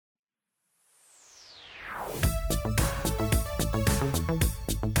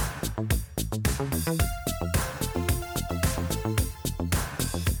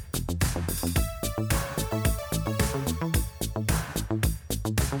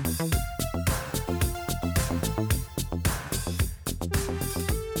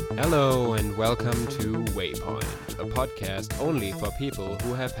Hello and welcome to Waypoint, a podcast only for people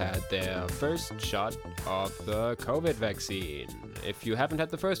who have had their first shot of the COVID vaccine. If you haven't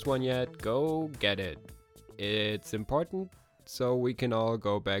had the first one yet, go get it. It's important so we can all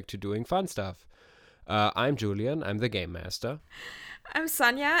go back to doing fun stuff. I'm Julian, I'm the game master. I'm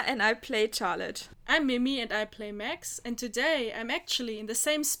Sonja and I play Charlotte. I'm Mimi and I play Max, and today I'm actually in the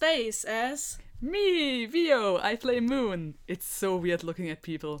same space as... Me, Vio, I play Moon. It's so weird looking at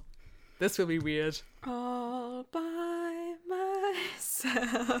people. This will be weird. All by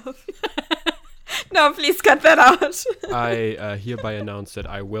myself. No, please cut that out. I hereby announce that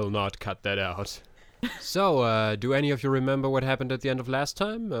I will not cut that out. So, do any of you remember what happened at the end of last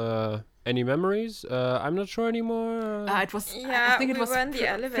time? Any memories? I'm not sure anymore. It was. Yeah, I think it we was were in the pretty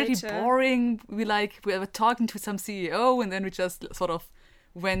elevator. boring. We were talking to some CEO, and then we just sort of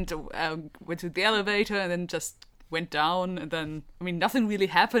went to the elevator, and then just went down, and then nothing really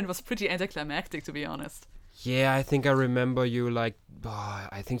happened. It was pretty anticlimactic, to be honest. Yeah, I think I remember you I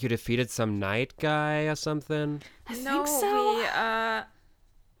think you defeated some night guy or something. I think so.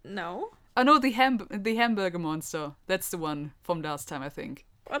 No. Oh no, the hamburger monster. That's the one from last time, I think.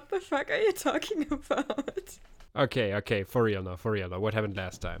 What the fuck are you talking about? Okay, for real now. What happened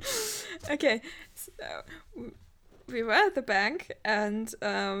last time? Okay, so we were at the bank and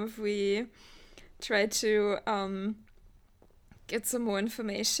we tried to get some more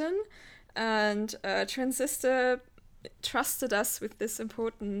information, and Transistor trusted us with this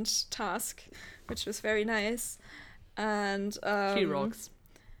important task, which was very nice, and She rocks.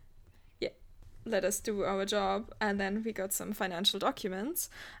 let us do our job, and then we got some financial documents,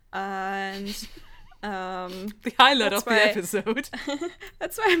 and The highlight of the episode.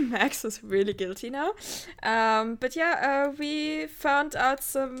 that's why Max is really guilty now. But yeah, we found out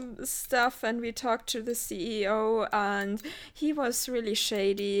some stuff, and we talked to the CEO, and he was really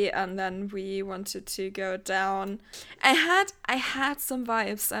shady, and then we wanted to go down. I had some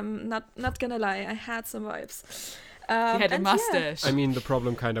vibes. I'm not gonna lie, I had some vibes. He had a and mustache. I mean, the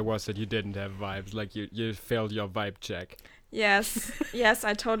problem kind of was that you didn't have vibes. Like, you failed your vibe check. Yes,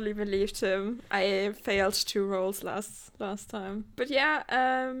 I totally believed him. I failed 2 rolls last time. But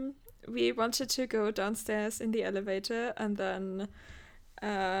yeah, we wanted to go downstairs in the elevator, and then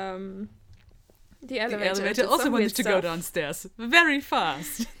the elevator did also some wanted weird to go stuff. downstairs very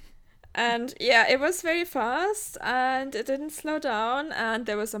fast. And yeah, it was very fast, and it didn't slow down, and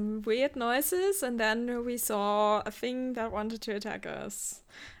there were some weird noises, and then we saw a thing that wanted to attack us.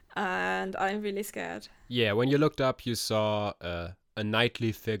 And I'm really scared. Yeah, when you looked up, you saw a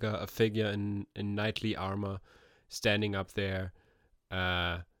knightly figure, a figure in knightly armor, standing up there,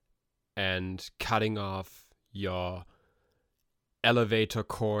 and cutting off your elevator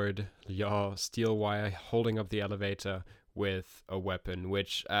cord, your steel wire holding up the elevator with a weapon,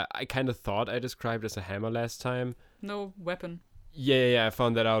 which I kind of thought I described as a hammer last time. No weapon. Yeah, I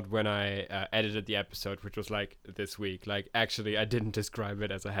found that out when I edited the episode, which was like this week. Like, actually, I didn't describe it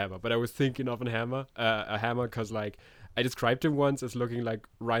as a hammer, but I was thinking of a hammer, because like I described him once as looking like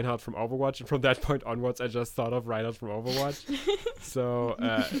Reinhardt from Overwatch, and from that point onwards, I just thought of Reinhardt from Overwatch. So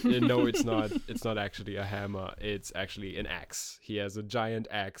no, it's not actually a hammer. It's actually an axe. He has a giant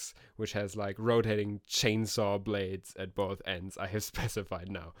axe which has like rotating chainsaw blades at both ends. I have specified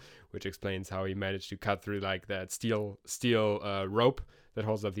now, which explains how he managed to cut through like that steel rope that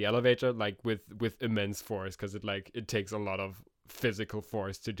holds up the elevator, like with immense force, because it takes a lot of physical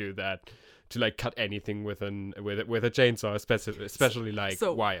force to do that, to like cut anything with a chainsaw, especially like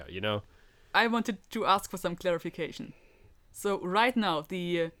wire, you know. I wanted to ask for some clarification. So right now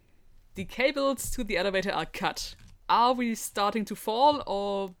the cables to the elevator are cut. Are we starting to fall,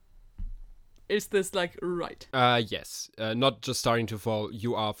 or is this like right? Yes. Not just starting to fall.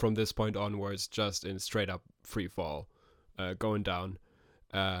 You are from this point onwards just in straight up free fall, going down.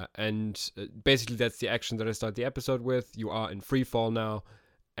 And basically that's the action that I start the episode with. You are in free fall now,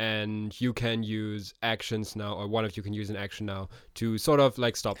 and you can use actions now, or one of you can use an action now to sort of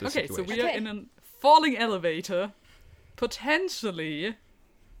like stop this situation. So we are in a falling elevator. Potentially,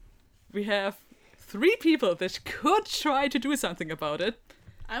 we have 3 people that could try to do something about it.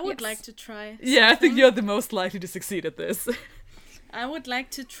 I would like to try. Yeah, I think you're the most likely to succeed at this. I would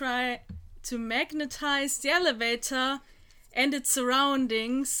like to try to magnetize the elevator and its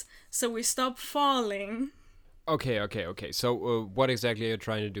surroundings so we stop falling. Okay. So what exactly are you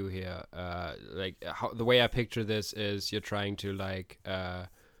trying to do here? The way I picture this is you're trying to like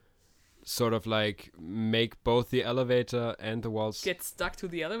sort of like make both the elevator and the walls get stuck to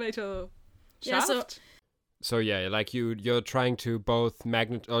the elevator shaft? Yeah, so yeah, like you're trying to both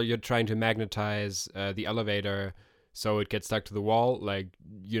magnetize the elevator so it gets stuck to the wall. Like,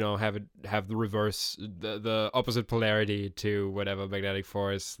 have the reverse, the opposite polarity to whatever magnetic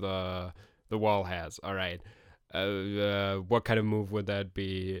force the wall has. All right. What kind of move would that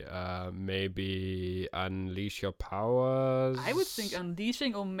be? Maybe unleash your powers? I would think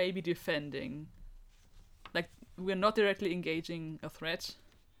unleashing or maybe defending. Like, we're not directly engaging a threat.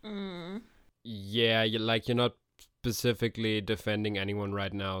 Yeah, you're not specifically defending anyone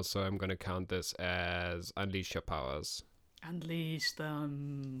right now, so I'm gonna count this as unleash your powers. Unleash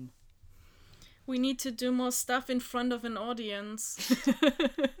them. We need to do more stuff in front of an audience.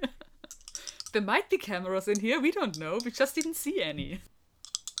 There might be cameras in here, we don't know. We just didn't see any.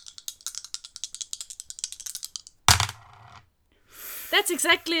 That's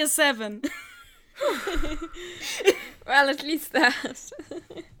exactly a 7. Well, at least that.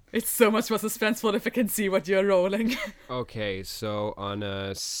 It's so much more suspenseful if I can see what you're rolling. Okay, so on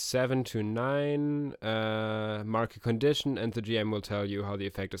a 7 to 9, mark a condition, and the GM will tell you how the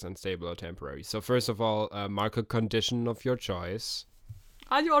effect is unstable or temporary. So first of all, mark a condition of your choice.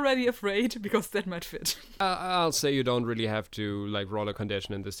 Are you already afraid? Because that might fit. I'll say you don't really have to roll a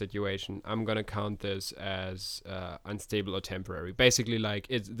condition in this situation. I'm gonna count this as unstable or temporary. Basically,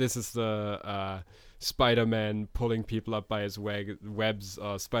 this is the Spider-Man pulling people up by his webs,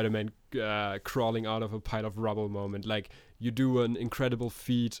 or Spider-Man crawling out of a pile of rubble moment. Like, you do an incredible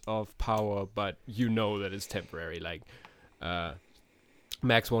feat of power, but you know that it's temporary. Like,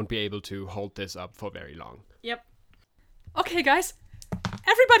 Max won't be able to hold this up for very long. Yep. Okay, guys.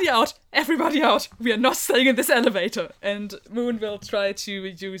 Everybody out! Everybody out! We are not staying in this elevator. And Moon will try to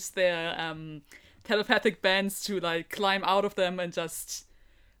use their telepathic bands to climb out of them and just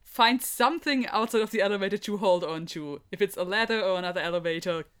find something outside of the elevator to hold on to. If it's a ladder or another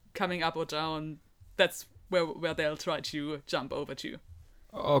elevator coming up or down, that's where they'll try to jump over to.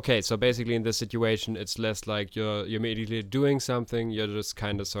 Okay, so basically in this situation, it's less like you're immediately doing something. You're just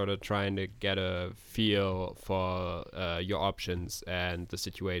kind of sort of trying to get a feel for your options and the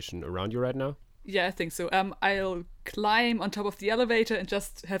situation around you right now. Yeah, I think so. I'll climb on top of the elevator and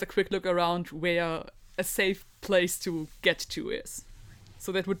just have a quick look around where a safe place to get to is.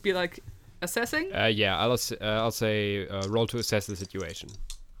 So that would be assessing? Yeah, I'll say roll to assess the situation.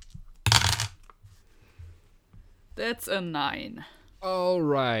 That's a 9. All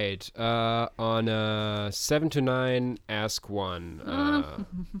right. On a 7 to 9, ask one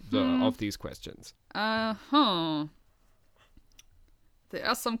of these questions. Uh-huh. There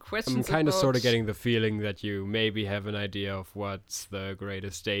are some questions. I'm kind of sort of getting the feeling that you maybe have an idea of what's the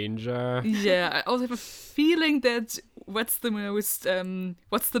greatest danger. Yeah, I also have a feeling that what's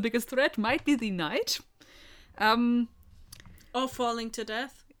the biggest threat might be the knight. Or falling to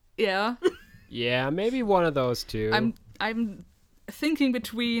death. Yeah. Yeah, maybe one of those two. I'm thinking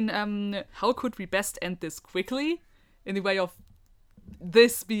between how could we best end this quickly in the way of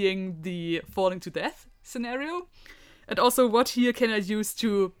this being the falling to death scenario, and also what here can I use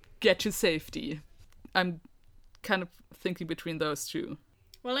to get to safety. I'm kind of thinking between those two.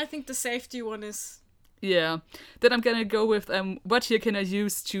 Well, I think the safety one is... Yeah. Then I'm gonna go with what here can I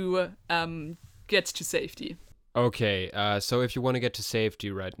use to get to safety. Okay, so if you want to get to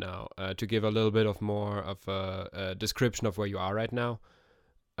safety right now, to give a little bit of more of a description of where you are right now,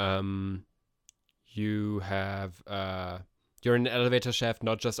 you have you're in an elevator shaft,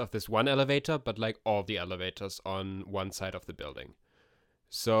 not just of this one elevator, but all the elevators on one side of the building.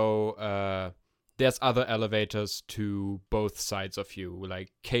 So there's other elevators to both sides of you,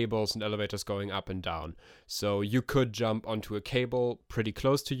 like cables and elevators going up and down. So you could jump onto a cable pretty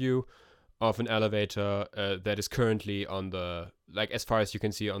close to you of an elevator that is currently on the, as far as you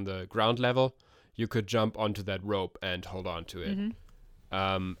can see on the ground level. You could jump onto that rope and hold on to it.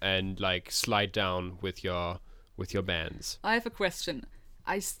 Mm-hmm. And slide down with your bands. I have a question.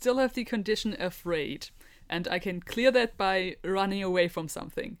 I still have the condition afraid, and I can clear that by running away from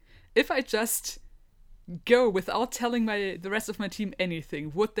something. If I just go without telling the rest of my team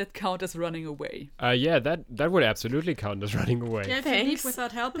anything, would that count as running away? Yeah, that would absolutely count as running away. Yeah, if you leave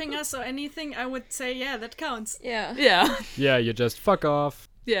without helping us or anything, I would say, yeah, that counts. Yeah. Yeah. Yeah, you just fuck off.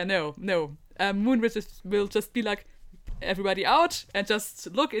 Yeah, no. Moon will just be like, everybody out, and just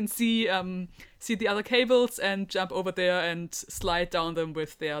look and see the other cables and jump over there and slide down them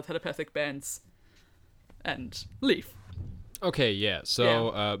with their telepathic bands and leave. Okay, yeah.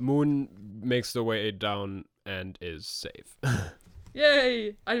 So Moon makes the way down and is safe.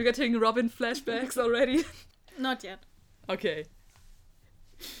 Yay! Are you getting Robin flashbacks already? Not yet. Okay.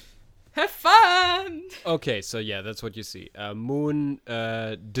 Have fun! Okay, so yeah, that's what you see. Moon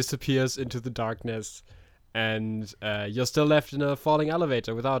disappears into the darkness, and you're still left in a falling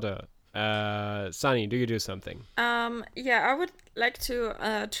elevator without her. Sunny, do you do something? Yeah, I would like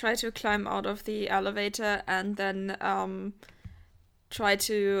to try to climb out of the elevator and then try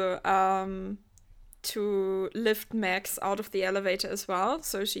to lift Max out of the elevator as well,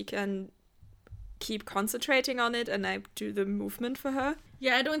 so she can keep concentrating on it and I do the movement for her.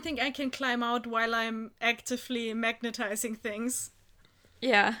 Yeah, I don't think I can climb out while I'm actively magnetizing things.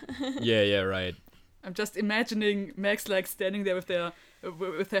 Yeah. Yeah, right. I'm just imagining Max like standing there with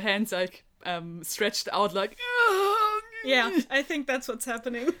her hands like stretched out like Yeah, I think that's what's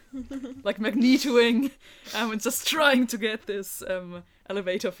happening. like magnetoing and just trying to get this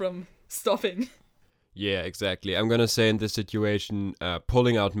elevator from stopping. Yeah, exactly. I'm gonna say in this situation,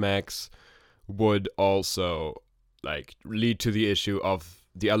 pulling out Max would also like lead to the issue of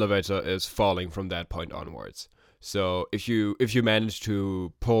the elevator is falling from that point onwards. So if you manage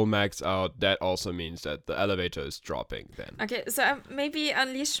to pull Max out, that also means that the elevator is dropping then. Okay, so maybe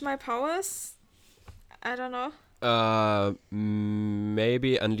unleash my powers? I don't know.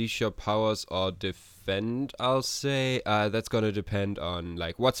 Maybe unleash your powers or defend, I'll say. That's gonna depend on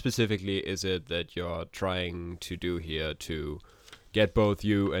like what specifically is it that you're trying to do here to get both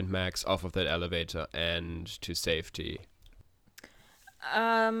you and Max off of that elevator and to safety.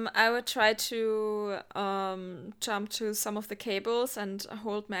 I would try to jump to some of the cables and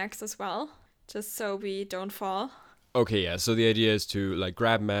hold Max as well, just so we don't fall. Okay, yeah, so the idea is to like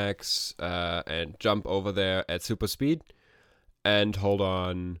grab Max and jump over there at super speed and hold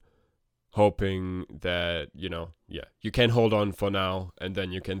on, hoping that, you can hold on for now and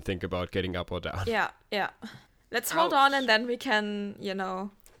then you can think about getting up or down. Yeah. Let's hold on and then we can, Do you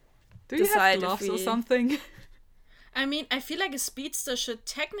decide have if gloves or we- something? I mean, I feel like a speedster should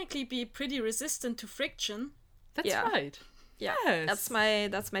technically be pretty resistant to friction. That's Yeah. right. Yeah, Yes.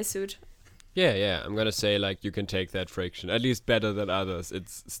 that's my suit. Yeah, I'm gonna say like you can take that friction, at least better than others.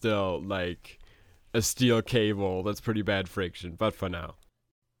 It's still like a steel cable, that's pretty bad friction, but for now.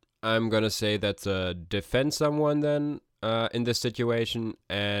 I'm gonna say that's a defend someone then in this situation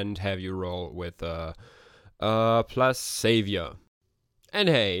and have you roll with plus savior. And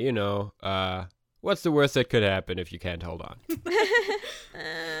hey, what's the worst that could happen if you can't hold on?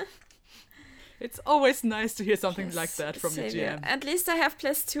 It's always nice to hear something like that from your Savior. GM. At least I have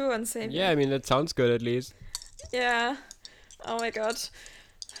 +2 on Savior. Yeah, I mean that sounds good at least. Yeah. Oh my god.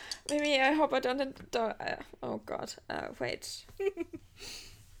 Maybe I hope I don't. Oh god. Wait.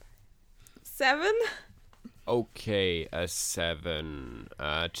 7? Okay, a 7.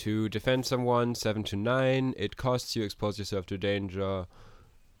 To defend someone, 7 to 9. It costs you expose yourself to danger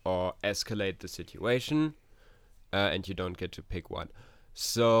or escalate the situation. And you don't get to pick one.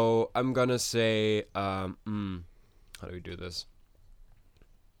 So I'm gonna say, how do we do this?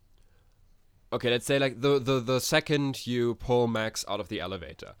 Okay, let's say like the second you pull Max out of the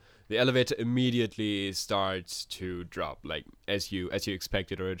elevator immediately starts to drop, like as you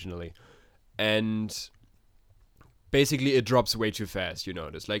expected originally. And basically it drops way too fast, you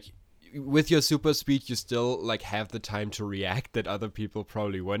notice. Like with your super speed you still like have the time to react that other people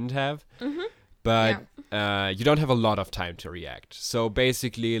probably wouldn't have. Mm-hmm. But you don't have a lot of time to react. So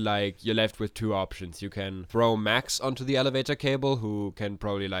basically, like, you're left with two options. You can throw Max onto the elevator cable, who can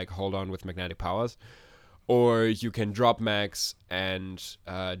probably, like, hold on with magnetic powers. Or you can drop Max and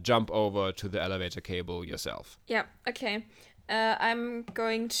jump over to the elevator cable yourself. Yeah, okay. I'm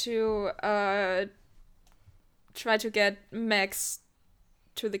going to try to get Max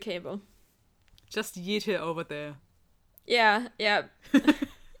to the cable. Just yeet her over there. Yeah.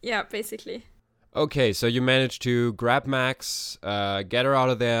 Yeah, basically. Okay, so you manage to grab Max, get her out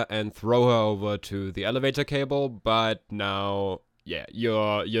of there, and throw her over to the elevator cable, but now, yeah,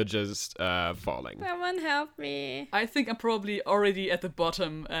 you're just falling. Someone help me. I think I'm probably already at the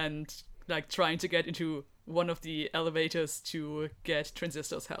bottom and like trying to get into one of the elevators to get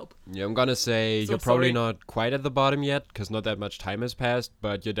Transistor's help. Yeah, I'm gonna say So you're probably sorry. not quite at the bottom yet, because not that much time has passed,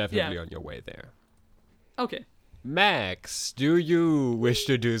 but you're definitely on your way there. Okay. Max, do you wish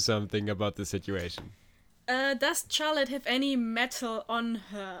to do something about the situation? Does Charlotte have any metal on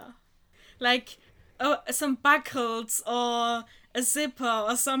her? Like, some buckles or a zipper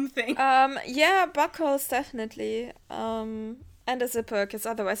or something? Yeah, buckles definitely. And a zipper, because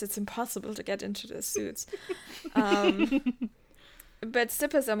otherwise it's impossible to get into the suits. But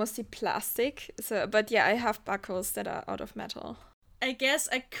zippers are mostly plastic. But yeah, I have buckles that are out of metal. I guess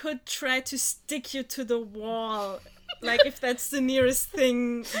I could try to stick you to the wall. Like, if that's the nearest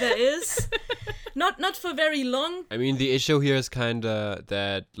thing there is. Not for very long. I mean, the issue here is kinda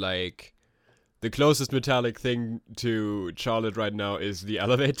that, like, the closest metallic thing to Charlotte right now is the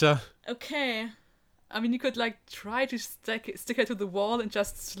elevator. Okay. I mean, you could like try to stick her to the wall and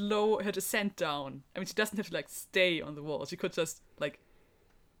just slow her descent down. I mean, she doesn't have to like stay on the wall. She could just like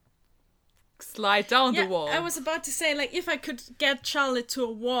slide down the wall. I was about to say, like, if I could get Charlotte to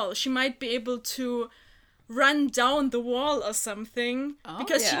a wall, she might be able to run down the wall or something,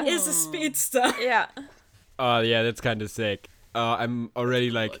 because she is a speedster. Yeah. Oh, yeah, that's kind of sick. I'm already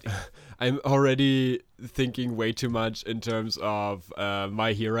thinking way too much in terms of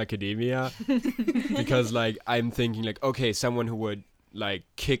My Hero Academia. Because, like, I'm thinking, like, okay, someone who would, like,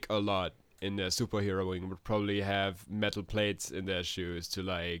 kick a lot in their superhero wing would probably have metal plates in their shoes to,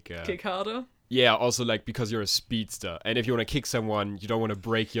 like... kick harder? Yeah, also, like, because you're a speedster. And if you want to kick someone, you don't want to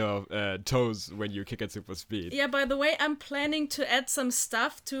break your toes when you kick at super speed. Yeah, by the way, I'm planning to add some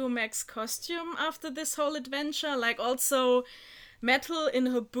stuff to Meg's costume after this whole adventure. Like, also metal in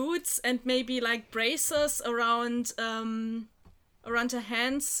her boots and maybe, like, bracers around her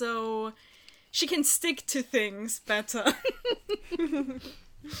hands so she can stick to things better.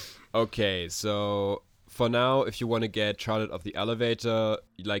 Okay, so for now, if you want to get Charlotte off the elevator,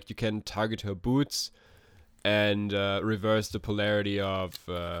 like, you can target her boots and reverse the polarity of...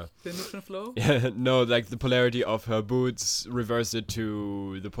 the nutrient flow? No, like, the polarity of her boots, reverse it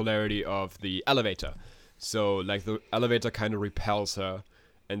to the polarity of the elevator. So, like, the elevator kind of repels her,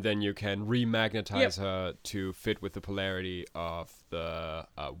 and then you can remagnetize her to fit with the polarity of the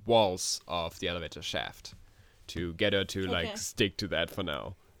walls of the elevator shaft to get her to, like, stick to that for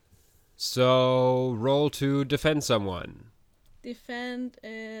now. So, roll to defend someone. Defend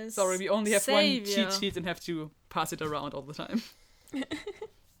is... Sorry, we only have Savior. one cheat sheet and have to pass it around all the time.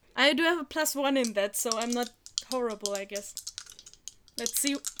 I do have a +1 in that, so I'm not horrible, I guess. Let's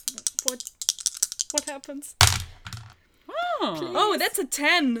see what happens. Oh, that's a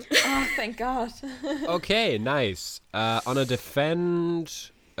 10. Oh, thank God. Okay, nice. On a defend,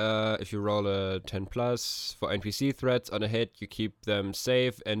 if you roll a 10 plus for NPC threats, on a hit, you keep them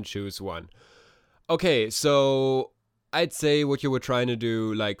safe and choose one. Okay, so I'd say what you were trying to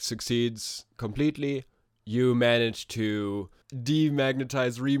do, like, succeeds completely. You manage to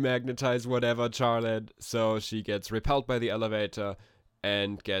demagnetize, remagnetize whatever Charlotte, so she gets repelled by the elevator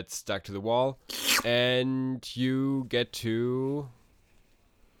and gets stuck to the wall. And you get to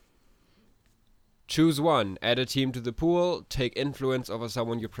choose one. Add a team to the pool, take influence over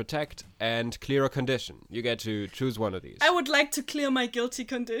someone you protect, and clear a condition. You get to choose one of these. I would like to clear my guilty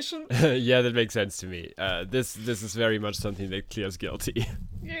condition. Yeah, that makes sense to me. This is very much something that clears guilty.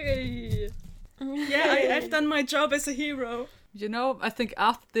 Yay. Yeah, I've done my job as a hero. You know, I think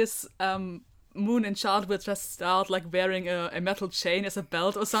after this, Moon and Charlotte will just start like wearing a metal chain as a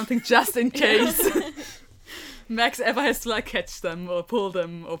belt or something, just in case Max ever has to like catch them or pull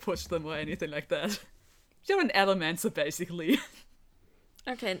them or push them or anything like that. You're an Elementor, basically.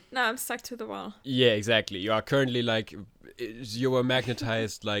 Okay, now I'm stuck to the wall. Yeah, exactly. You are currently, like, you were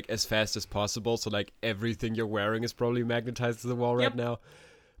magnetized, like, as fast as possible, so, like, everything you're wearing is probably magnetized to the wall right now.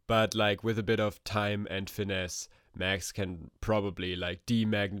 But, like, with a bit of time and finesse, Max can probably, like,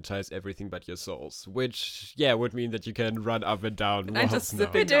 demagnetize everything but your souls, which, yeah, would mean that you can run up and down I'm walls just now.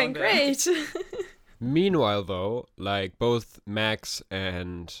 We're doing great. Meanwhile, though, like, both Max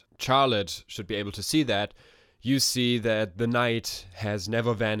and Charlotte should be able to see that. You see that the knight has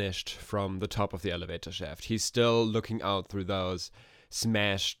never vanished from the top of the elevator shaft. He's still looking out through those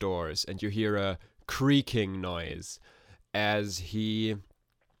smashed doors, and you hear a creaking noise as he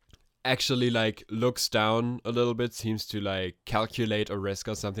actually, like, looks down a little bit, seems to, like, calculate a risk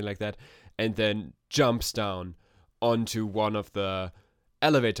or something like that, and then jumps down onto one of the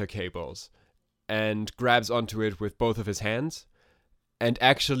elevator cables and grabs onto it with both of his hands and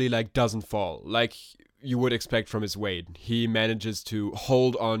actually, like, doesn't fall like you would expect from his weight. He manages to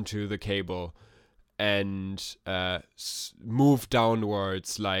hold onto the cable and move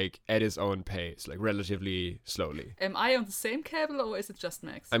downwards, like, at his own pace, like, relatively slowly. Am I on the same cable or is it just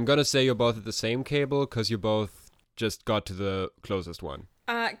Max? I'm gonna say you're both at the same cable because you both just got to the closest one.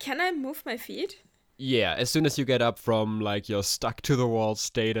 Can I move my feet? Yeah, as soon as you get up from, like, your stuck to the wall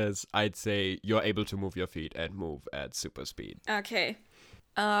status, I'd say you're able to move your feet and move at super speed. Okay.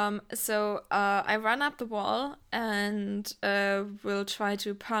 So I run up the wall and will try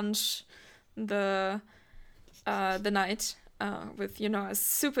to punch the knight with, you know, a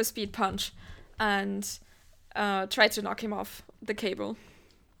super speed punch and try to knock him off the cable.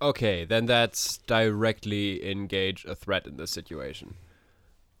 Okay, then that's directly engage a threat in this situation.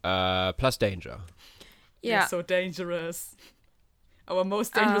 Plus danger. Yeah. You're so dangerous. Our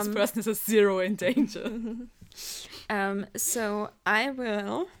most dangerous person is a 0 in danger. So I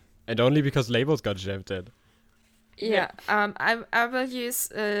will... And only because labels got shafted. Yeah. I will use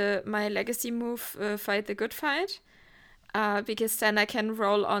my legacy move, Fight the Good Fight, because then I can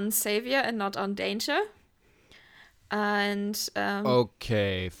roll on Savior and not on Danger. And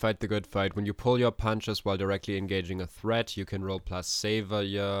Okay, fight the good fight. When you pull your punches while directly engaging a threat, you can roll plus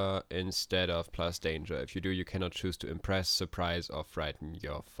Savior instead of plus Danger. If you do, you cannot choose to impress, surprise, or frighten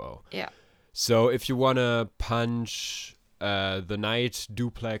your foe. yeah, So if you want to punch the Knight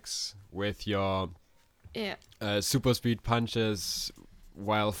duplex with your yeah, super speed punches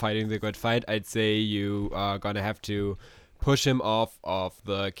while fighting the good fight, I'd say you are gonna have to push him off of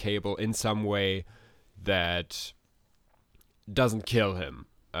the cable in some way that doesn't kill him.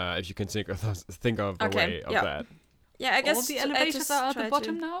 If you can think of a Okay, way of yeah. that. yeah. I guess All the I elevators just are at try the to-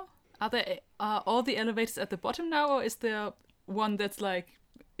 bottom now? Are all the elevators at the bottom now, or is there one that's like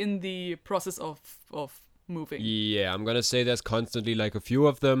in the process of moving? Yeah, I'm gonna say there's constantly like a few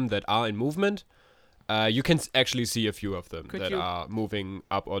of them that are in movement. You can actually see a few of them Could that you- are moving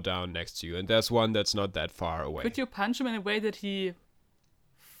up or down next to you, and there's one that's not that far away. Could you punch him in a way that he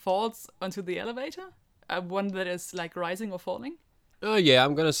falls onto the elevator? One that is like rising or falling? Yeah,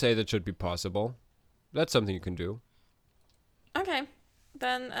 I'm gonna say that should be possible. That's something you can do. Okay,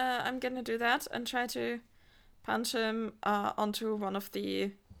 then I'm gonna do that and try to punch him onto one of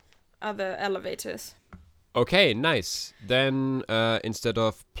the other elevators. Okay, nice. Then instead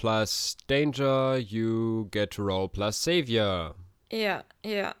of plus danger, you get to roll plus savior. Yeah,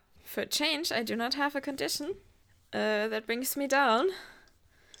 yeah. For change, I do not have a condition. That brings me down.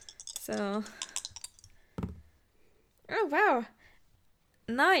 So. Oh wow.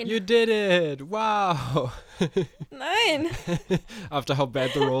 9. You did it! Wow! 9. After how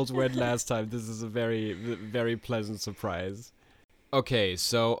bad the rolls went last time, this is a very, very pleasant surprise. Okay,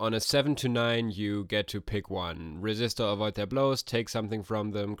 so on a 7 to 9, you get to pick one. Resist or avoid their blows, take something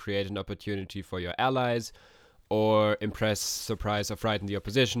from them, create an opportunity for your allies, or impress, surprise, or frighten the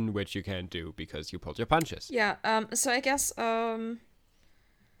opposition, which you can't do because you pulled your punches. Yeah. So I guess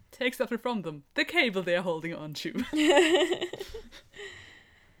Take something from them. The cable they're holding on to.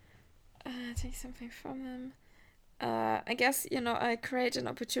 take something from them. I guess I create an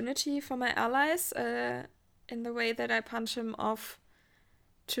opportunity for my allies. In the way that I punch him off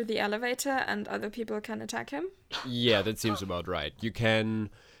to the elevator and other people can attack him. Yeah, that seems about right. You can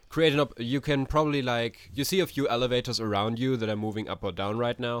create you can probably you see a few elevators around you that are moving up or down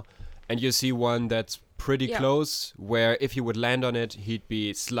right now, and you see one that's pretty close where if he would land on it, he'd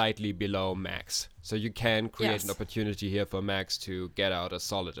be slightly below Max. So you can create an opportunity here for Max to get out a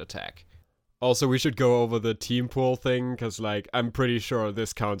solid attack. Also, we should go over the team pool thing, because I'm pretty sure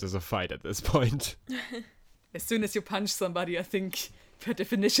this counts as a fight at this point. As soon as you punch somebody, I think, per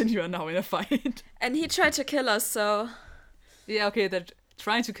definition, you are now in a fight. And he tried to kill us, so... Yeah, okay, that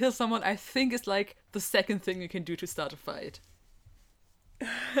trying to kill someone, I think, is the second thing you can do to start a fight.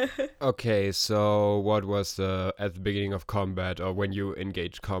 Okay, so what was at the beginning of combat, or when you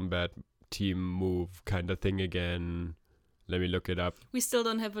engage combat, team move kind of thing again? Let me look it up. We still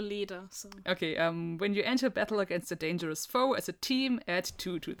don't have a leader, so. Okay, when you enter battle against a dangerous foe as a team, add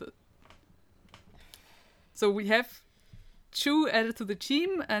 2 to the... So we have 2 added to the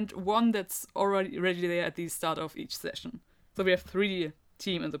team and 1 that's already there at the start of each session. So we have 3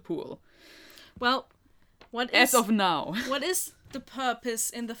 team in the pool. Well, As of now. what is the purpose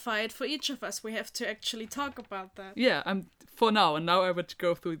in the fight for each of us? We have to actually talk about that. Yeah, for now, and now I would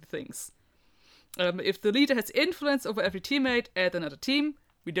go through the things. If the leader has influence over every teammate, add another team.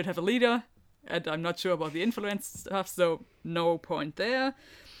 We don't have a leader, and I'm not sure about the influence stuff, so no point there.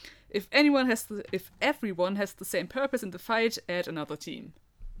 If everyone has the same purpose in the fight, add another team.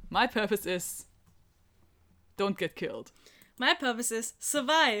 My purpose is don't get killed. My purpose is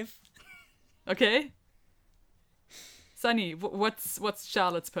survive. Okay? Sunny, what's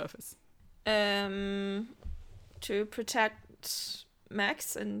Charlotte's purpose? To protect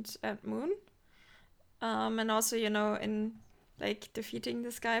Max and Moon. And also, in defeating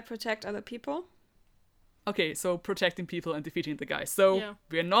this guy, protect other people. Okay, so protecting people and defeating the guy. So Yeah.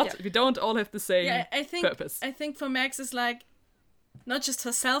 we don't all have the same I think purpose. I think for Max is not just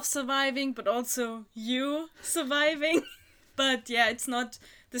herself surviving, but also you surviving. But yeah, it's not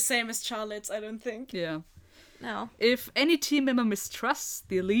the same as Charlotte's, I don't think. Yeah. No. If any team member mistrusts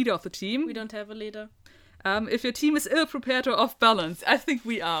the leader of the team, We don't have a leader. if your team is ill-prepared or off-balance, I think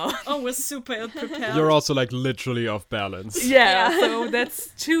we are. Oh, we're super ill prepared. You're also literally off balance. Yeah, so that's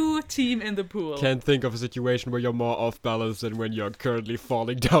 2 team in the pool. Can't think of a situation where you're more off balance than when you're currently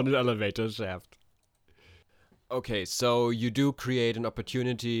falling down an elevator shaft. Okay, so you do create an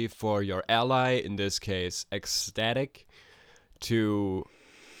opportunity for your ally, in this case Ecstatic, to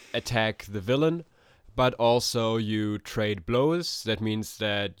attack the villain. but also you trade blows. That means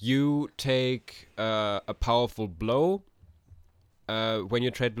that you take a powerful blow when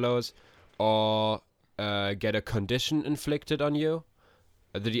you trade blows, or get a condition inflicted on you,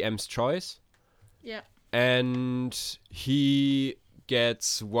 the DM's choice. Yeah. And he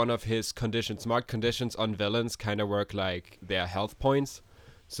gets one of his conditions. Marked conditions on villains kind of work like their health points.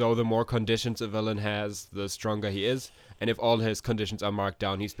 So the more conditions a villain has, the stronger he is. And if all his conditions are marked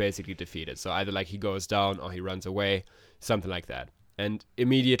down, he's basically defeated. So either like he goes down or he runs away, something like that. And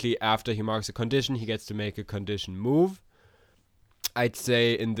immediately after he marks a condition, he gets to make a condition move. I'd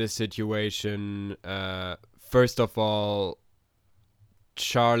say in this situation, first of all,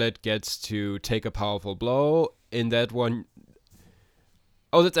 Charlotte gets to take a powerful blow. In that one,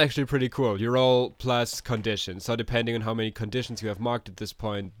 oh, that's actually pretty cool. You roll plus conditions. So depending on how many conditions you have marked at this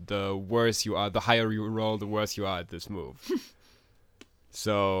point, the worse you are. The higher you roll, the worse you are at this move.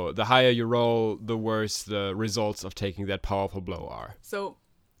 So the higher you roll, the worse the results of taking that powerful blow are. So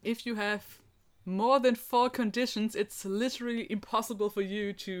if you have more than 4 conditions, it's literally impossible for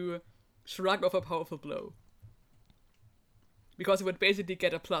you to shrug off a powerful blow. Because you would basically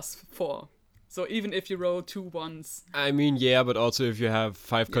get a +4. So even if you roll 2 ones. I mean, yeah, but also if you have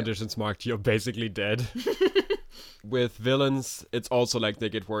 5 conditions marked, you're basically dead. With villains, it's also like they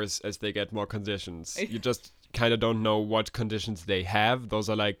get worse as they get more conditions. You just kind of don't know what conditions they have. Those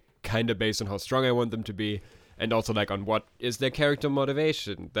are like kind of based on how strong I want them to be. And also like on what is their character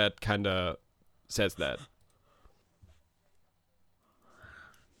motivation. That kind of says that.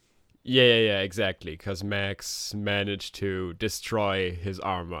 Yeah, exactly. Because Max managed to destroy his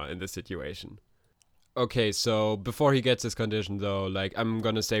armor in this situation. Okay, so before he gets his condition, though, like, I'm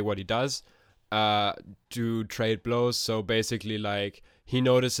gonna say what he does. To trade blows. So basically, like, he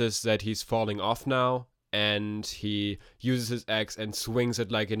notices that he's falling off now, and he uses his axe and swings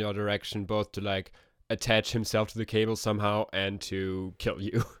it, like, in your direction, both to, like, attach himself to the cable somehow and to kill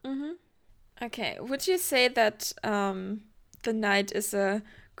you. Mm-hmm. Okay, would you say that the knight is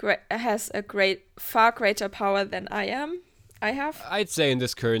has a far greater power than I have? I'd say in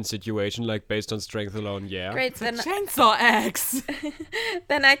this current situation, like based on strength alone, yeah. Great, The then chainsaw axe!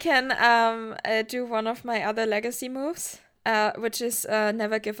 then I can do one of my other legacy moves, which is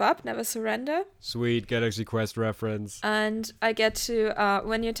never give up, never surrender. Sweet Galaxy Quest reference. And I get to,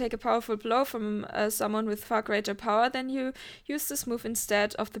 when you take a powerful blow from someone with far greater power, then you use this move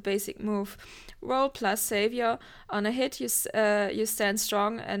instead of the basic move. Roll plus Savior. On a hit, you stand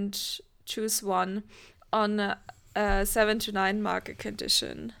strong and choose one. On a 7 to 9 marker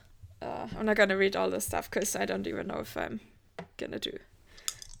condition. I'm not gonna read all the stuff because I don't even know if I'm gonna do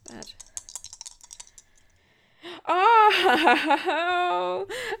that. Oh,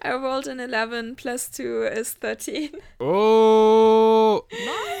 I rolled an 11 plus 2 is 13. Oh!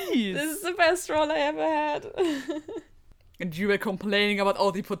 Nice! This is the best roll I ever had. And you were complaining about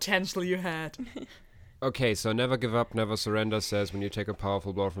all the potential you had. Okay, so never give up, never surrender says when you take a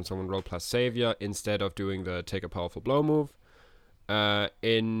powerful blow from someone, roll plus Savior instead of doing the take a powerful blow move. On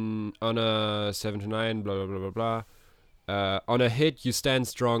a 7 to 9, blah, blah, blah, blah, blah. On a hit, you stand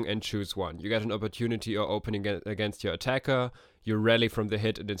strong and choose one. You get an opportunity or opening against your attacker. You rally from the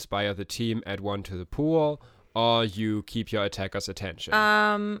hit and inspire the team, add 1 to the pool, or you keep your attacker's attention.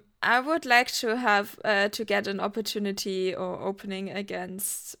 I would like to have to get an opportunity or opening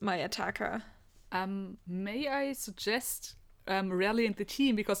against my attacker. May I suggest rallying the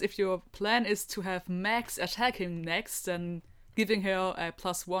team? Because if your plan is to have Max attack him next, then giving her a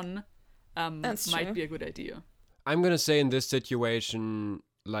 +1 might be a good idea. I'm gonna say in this situation,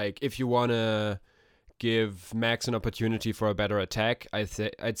 like, if you wanna give Max an opportunity for a better attack,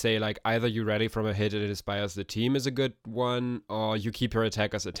 I'd say like either you rally from a hit and it inspires the team is a good one, or you keep your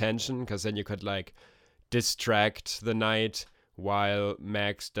attacker's attention, because then you could like distract the knight while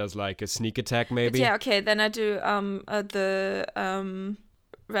Max does like a sneak attack maybe. But yeah, okay, then I do the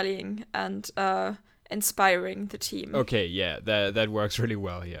rallying and inspiring the team. Okay, yeah, that works really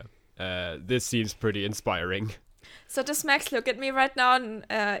well here. This seems pretty inspiring. So does Max look at me right now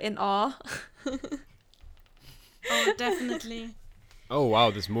in awe? Oh, definitely. Oh wow,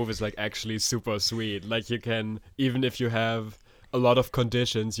 this move is like actually super sweet. Like you can, even if you have a lot of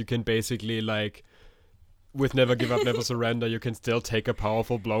conditions, you can basically like, with never give up, never surrender, you can still take a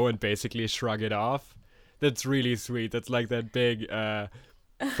powerful blow and basically shrug it off. That's really sweet. That's like that big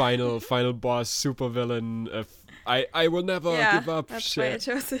final boss super villain. I will never give up. That's shit. why I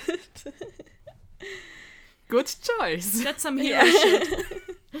chose it. Good choice. That's some hero shit.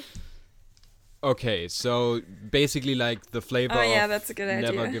 Okay, so basically like the flavor of that's a good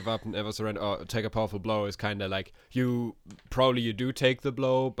never idea. give up, never surrender, or take a powerful blow is kind of like you do take the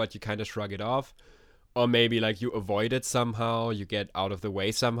blow, but you kind of shrug it off. or maybe like you avoid it somehow, you get out of the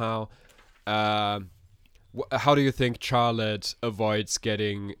way somehow. How do you think Charlotte avoids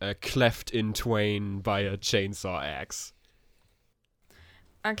getting cleft in twain by a chainsaw axe?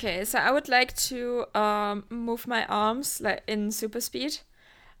 Okay, so I would like to move my arms like in super speed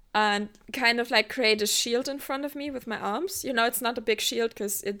and kind of like create a shield in front of me with my arms. You know, it's not a big shield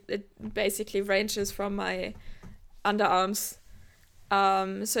because it basically ranges from my underarms.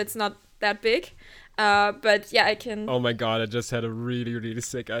 So it's not that big. But yeah, I can... Oh my god, I just had a really, really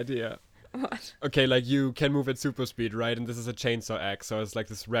sick idea. What? Okay, like you can move at super speed, right? And this is a chainsaw axe, so it's like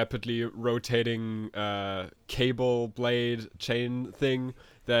this rapidly rotating cable blade chain thing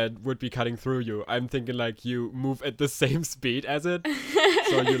that would be cutting through you. I'm thinking like you move at the same speed as it.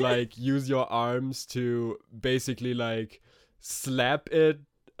 So you like use your arms to basically like slap it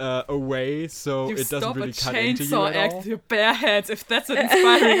away so You it doesn't stop really a cut into you chainsaw at axe all. with your bare hands. If that's not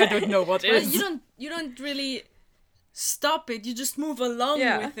inspiring, I don't know what Well, is. you don't really stop it. You just move along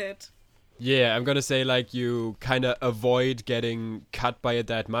Yeah. with it. Yeah, I'm gonna say like you kind of avoid getting cut by it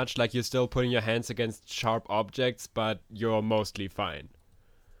that much. Like you're still putting your hands against sharp objects, but you're mostly fine.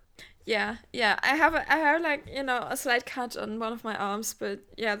 Yeah. I have like, you know, a slight cut on one of my arms, but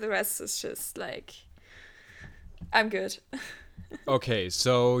yeah, the rest is just like... I'm good. Okay,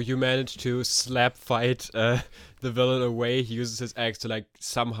 so you manage to slap fight the villain away. He uses his axe to like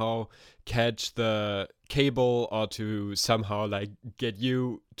somehow catch the cable or to somehow like get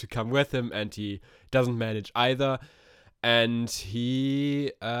you to come with him, and he doesn't manage either. And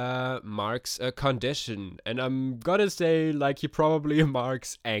he marks a condition. And I'm gonna say like he probably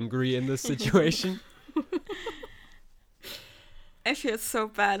marks angry in this situation. I feel so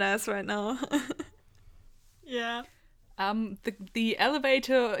badass right now. Yeah. The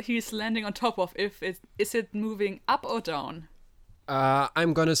elevator he's landing on top of, is it moving up or down?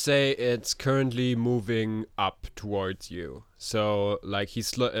 I'm gonna say it's currently moving up towards you. So like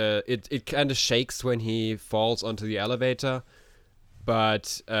it kind of shakes when he falls onto the elevator,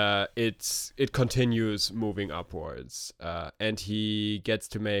 but it continues moving upwards, and he gets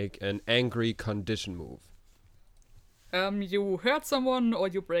to make an angry condition move. You hurt someone or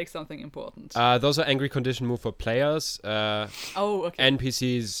you break something important. Those are angry condition move for players. Oh, okay.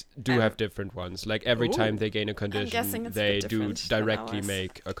 NPCs do have different ones. Like every Ooh. time they gain a guessing condition, it's a they bit do different than directly ours.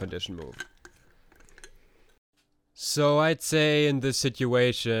 make a condition move. So I'd say in this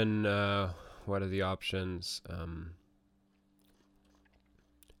situation, what are the options?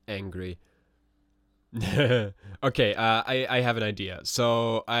 Angry. Okay, I have an idea.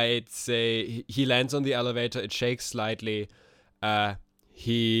 So I'd say he lands on the elevator, it shakes slightly.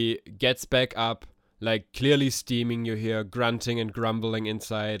 He gets back up, like clearly steaming. You hear grunting and grumbling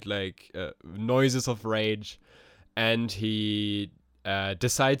inside, like noises of rage. And he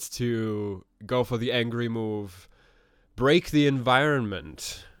decides to go for the angry move, break the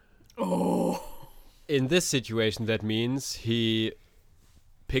environment. Oh. In this situation, that means he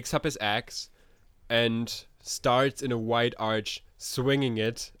picks up his axe and starts in a wide arch, swinging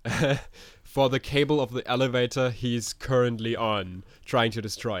it for the cable of the elevator he's currently on, trying to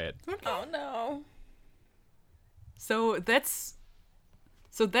destroy it. Oh no. So that's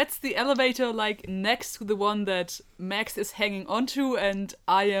the elevator like next to the one that Max is hanging onto and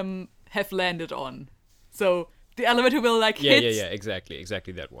I have landed on. So the elevator will like Yeah, hit.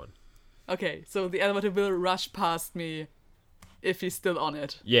 exactly that one. Okay, so the elevator will rush past me if he's still on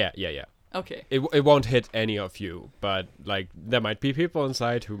it. Yeah. Okay. It won't hit any of you, but like there might be people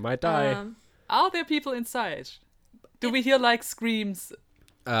inside who might die. Are there people inside? Do we hear like screams?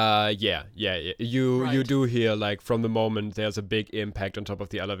 Yeah. You Right. do hear like from the moment there's a big impact on top of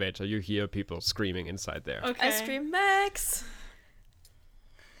the elevator, you hear people screaming inside there. Okay. I scream Max.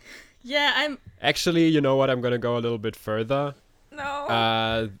 Yeah, I'm. Actually, you know what? I'm gonna go a little bit further.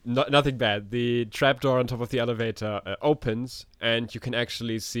 No. Nothing bad. The trapdoor on top of the elevator opens, and you can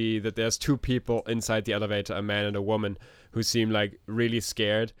actually see that there's two people inside the elevator, a man and a woman, who seem like really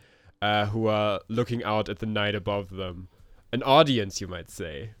scared, who are looking out at the night above them. An audience, you might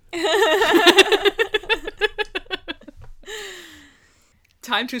say.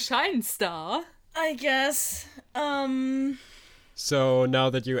 Time to shine, star. I guess. So now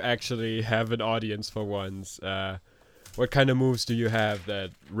that you actually have an audience for once, what kind of moves do you have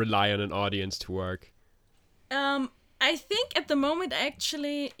that rely on an audience to work? I think at the moment,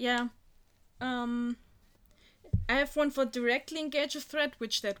 actually, yeah. I have one for directly engage a threat,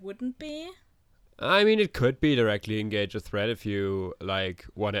 which that wouldn't be. I mean, it could be directly engage a threat if you, like,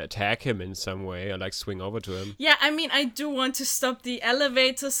 want to attack him in some way or, like, swing over to him. Yeah, I mean, I do want to stop the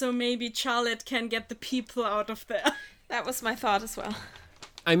elevator, so maybe Charlotte can get the people out of there. That was my thought as well.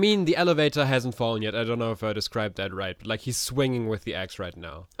 I mean, the elevator hasn't fallen yet. I don't know if I described that right, but like he's swinging with the axe right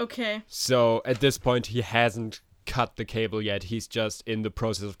now. Okay. So at this point, he hasn't cut the cable yet. He's just in the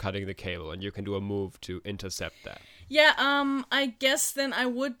process of cutting the cable, and you can do a move to intercept that. Yeah, I guess then I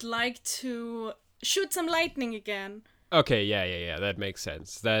would like to shoot some lightning again. Okay, yeah. That makes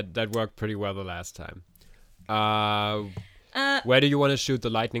sense. That worked pretty well the last time. Where do you want to shoot the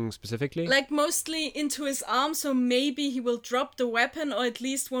lightning specifically? Like mostly into his arm, so maybe he will drop the weapon or at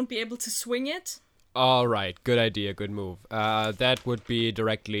least won't be able to swing it. All right, good idea, good move. That would be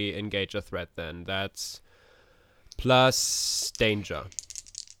directly engage a threat then. That's plus danger.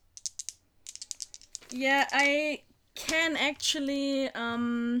 Yeah, I can actually,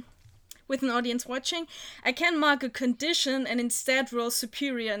 with an audience watching, I can mark a condition and instead roll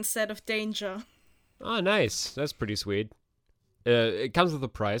superior instead of danger. Oh, nice. That's pretty sweet. It comes with a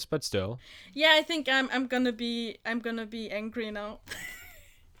price, but still. Yeah, I think I'm gonna be angry now.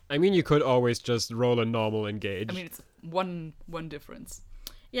 I mean, you could always just roll a normal engage. I mean, it's one difference.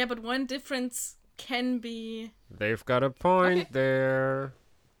 Yeah, but one difference can be. They've got a point there.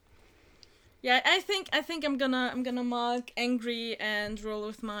 Yeah, I think I'm gonna mark angry and roll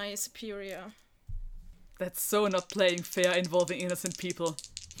with my superior. That's so not playing fair, involving innocent people.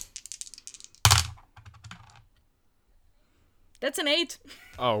 That's an 8.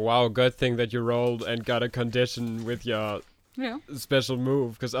 Oh wow, good thing that you rolled and got a condition with your special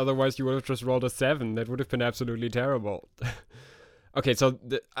move, because otherwise you would have just rolled a 7. That would have been absolutely terrible. Okay, so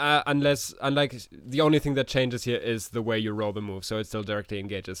unlike the only thing that changes here is the way you roll the move, so it still directly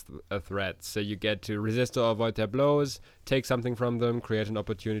engages a threat. So you get to resist or avoid their blows, take something from them, create an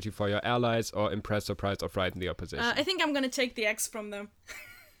opportunity for your allies, or impress, surprise, or frighten the opposition. I think I'm gonna take the X from them.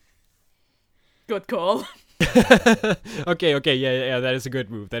 Good call. Okay, yeah, that is a good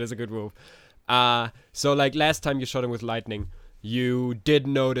move. So like last time you shot him with lightning, you did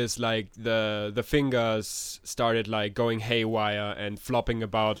notice like the fingers started like going haywire and flopping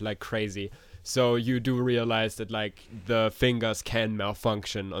about like crazy. So you do realize that like the fingers can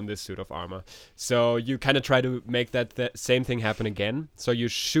malfunction on this suit of armor. So you kind of try to make that same thing happen again. So you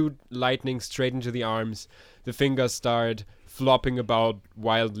shoot lightning straight into the arms. The fingers start flopping about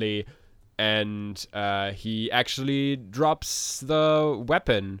wildly. And he actually drops the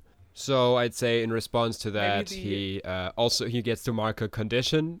weapon. So I'd say in response to that, he gets to mark a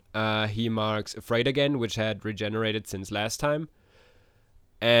condition. He marks Afraid again, which had regenerated since last time.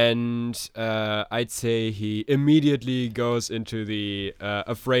 And I'd say he immediately goes into the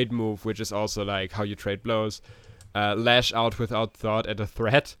Afraid move, which is also like how you trade blows. Lash out without thought at a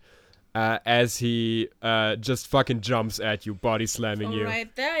threat. As he just fucking jumps at you, body slamming you.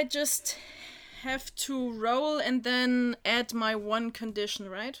 Alright, there I just have to roll and then add my one condition,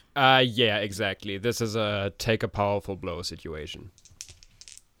 right? Yeah, exactly. This is a take a powerful blow situation.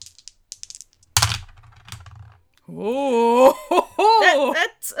 Oh,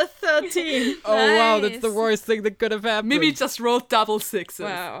 that's a 13. Oh wow, that's Nice. the worst thing that could have happened. Maybe just roll double 6s.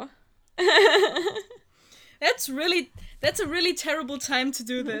 Wow. That's a really terrible time to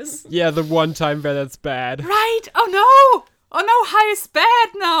do this. Yeah, the one time where that's bad. Right? Oh no! Oh no, high is bad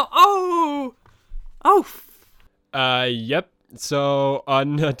now. Oh. Yep. So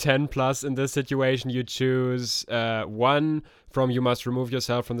on a 10 plus in this situation, you choose 1 from you must remove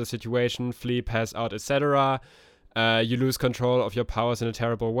yourself from the situation, flee, pass out, etc. You lose control of your powers in a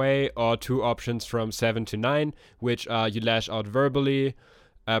terrible way, or 2 options from 7 to 9, which are you lash out verbally,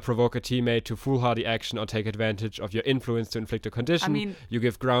 provoke a teammate to foolhardy action, or take advantage of your influence to inflict a condition. I mean, you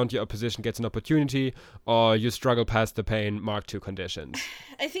give ground, your opposition gets an opportunity, or you struggle past the pain, mark 2 conditions.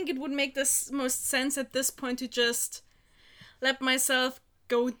 I think it would make this most sense at this point to just let myself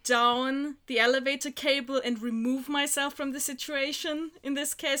go down the elevator cable and remove myself from the situation in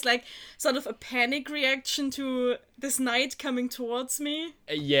this case, like sort of a panic reaction to this knight coming towards me.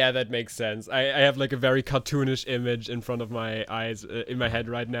 Yeah, that makes sense. I have like a very cartoonish image in front of my eyes, in my head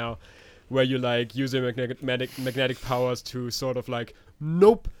right now, where you like use your magnetic powers to sort of like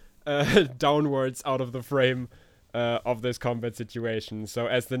downwards out of the frame of this combat situation. So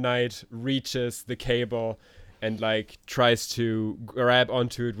as the knight reaches the cable and like tries to grab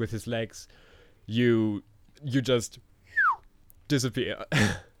onto it with his legs, you just disappear.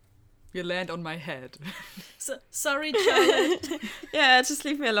 you land on my head. So, sorry, Charlotte. Yeah, just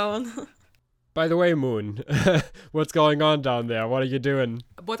leave me alone. By the way, Moon, what's going on down there? What are you doing?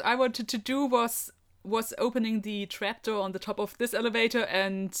 What I wanted to do was opening the trapdoor on the top of this elevator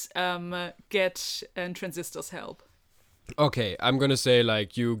and get Transistor's help. Okay, I'm gonna say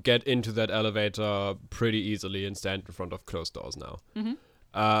like you get into that elevator pretty easily and stand in front of closed doors now.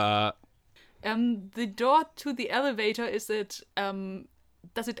 Mm-hmm. The door to the elevator, is it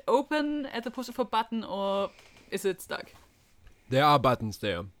does it open at the push of a button, or is it stuck? There are buttons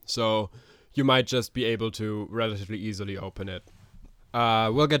there, so you might just be able to relatively easily open it.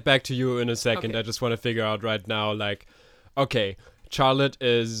 We'll get back to you in a second. Okay. I just want to figure out right now, like, okay, Charlotte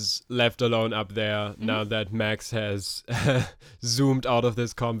is left alone up there now that Max has zoomed out of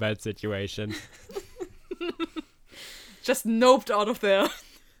this combat situation. Just noped out of there.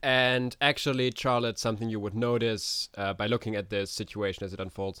 And actually, Charlotte, something you would notice by looking at this situation as it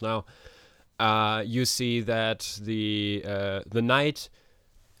unfolds now, you see that the knight,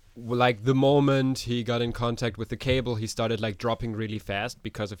 like the moment he got in contact with the cable, he started like dropping really fast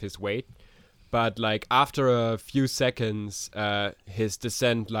because of his weight. But like after a few seconds, his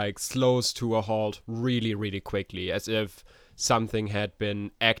descent like slows to a halt really, really quickly, as if something had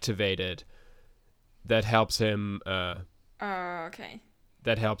been activated that helps him. Okay.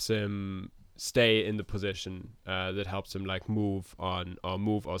 That helps him stay in the position. That helps him like move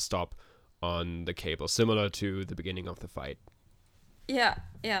or stop on the cable, similar to the beginning of the fight. Yeah.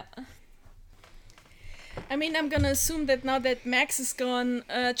 I mean, I'm gonna assume that now that Max is gone,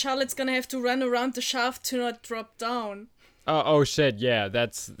 Charlotte's gonna have to run around the shaft to not drop down. Oh shit! Yeah,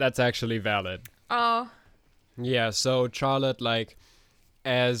 that's actually valid. Oh. Yeah, so Charlotte, like,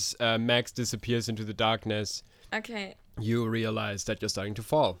 as Max disappears into the darkness, Okay. you realize that you're starting to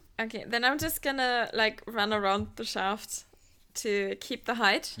fall. Okay. Then I'm just gonna like run around the shaft to keep the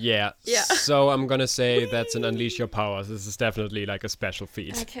height. Yeah. Yeah. So I'm gonna say that's an unleash your powers. This is definitely like a special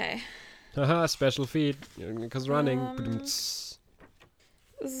feat. Okay. Haha, special feat. Because running. This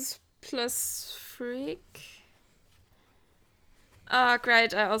is plus freak.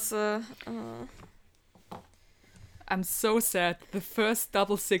 Great. I also. I'm so sad. The first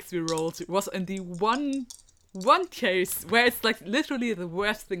double 6 we rolled was in the one case where it's like literally the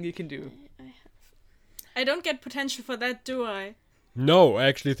worst thing you can do. I don't get potential for that, do I? No, I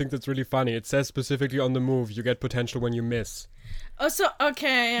actually think that's really funny. It says specifically on the move, you get potential when you miss. Oh, so,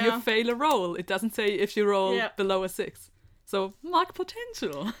 okay, yeah. You fail a roll. It doesn't say if you roll Yeah. below a 6. So mark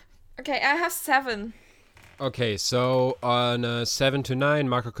potential. Okay. I have 7. Okay, so on a 7 to 9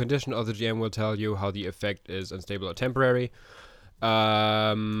 marker condition, or the GM will tell you how the effect is unstable or temporary.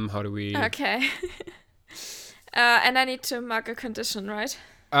 How do we... Okay. And I need to mark a condition, right?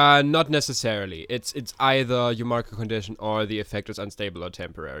 Not necessarily. It's either you mark a condition or the effect is unstable or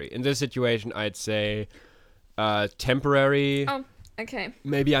temporary. In this situation, I'd say temporary. Oh, okay.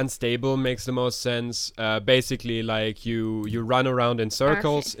 Maybe unstable makes the most sense. Basically, like you run around in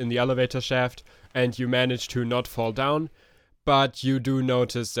circles in the elevator shaft, and you manage to not fall down. But you do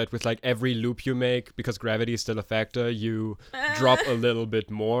notice that with like every loop you make, because gravity is still a factor, you drop a little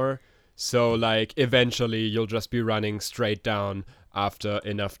bit more. So like eventually you'll just be running straight down after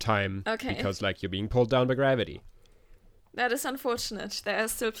enough time. Okay. Because like you're being pulled down by gravity. That is unfortunate. There are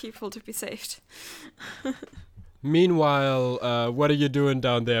still people to be saved. Meanwhile, what are you doing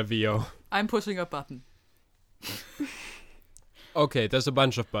down there, Vio? I'm pushing a button. Okay, there's a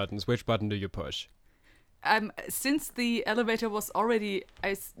bunch of buttons. Which button do you push? Since the elevator was already,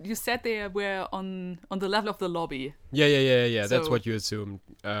 you said they were on the level of the lobby. Yeah. That's So- what you assumed.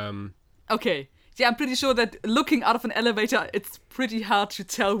 Okay. Yeah, I'm pretty sure that looking out of an elevator, it's pretty hard to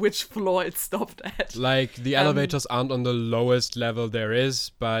tell which floor it stopped at. Like, the elevators aren't on the lowest level there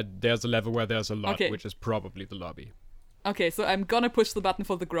is, but there's a level where there's a lot, Okay. which is probably the lobby. Okay, so I'm gonna push the button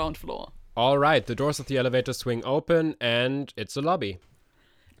for the ground floor. All right, the doors of the elevator swing open, and it's a lobby.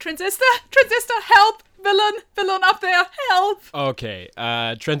 Transistor, help! Villain up there, help! Okay,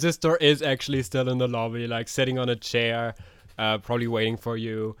 Transistor is actually still in the lobby, like sitting on a chair, probably waiting for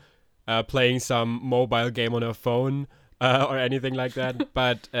you, playing some mobile game on her phone, or anything like that.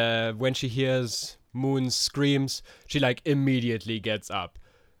 But when she hears Moon's screams, she like immediately gets up,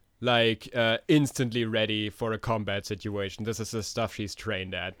 like instantly ready for a combat situation. This is the stuff she's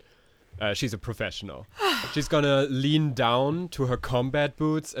trained at. She's a professional. She's gonna lean down to her combat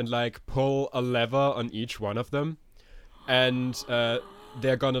boots and like pull a lever on each one of them. And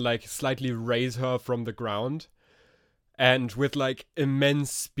they're gonna like slightly raise her from the ground. And with like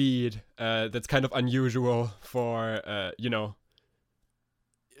immense speed, that's kind of unusual for,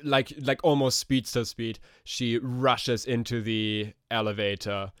 like almost speedster speed, she rushes into the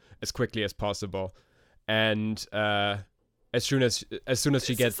elevator as quickly as possible. And as soon as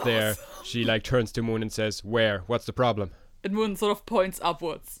she gets there, she like turns to Moon and says, "Where? What's the problem?" And Moon sort of points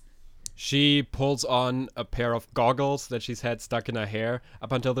upwards. She pulls on a pair of goggles that she's had stuck in her hair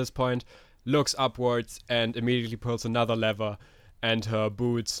up until this point, looks upwards, and immediately pulls another lever, and her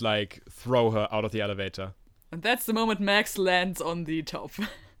boots like throw her out of the elevator. And that's the moment Max lands on the top.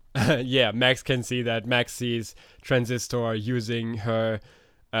 Yeah, Max can see that. Max sees Transistor using her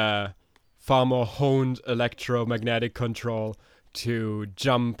far more honed electromagnetic control to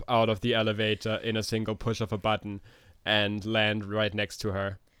jump out of the elevator in a single push of a button and land right next to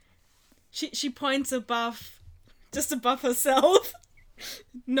her. She points above, just above herself.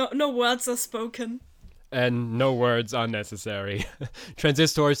 No words are spoken. And no words are necessary.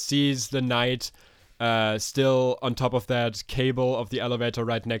 Transistor sees the knight still on top of that cable of the elevator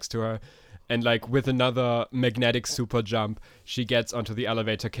right next to her. And like with another magnetic super jump, she gets onto the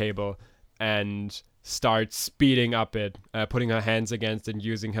elevator cable and starts speeding up it, putting her hands against it and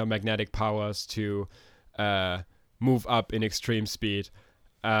using her magnetic powers to move up in extreme speed.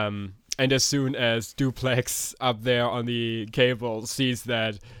 And as soon as Duplex up there on the cable sees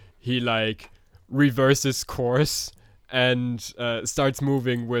that, he like reverses course and starts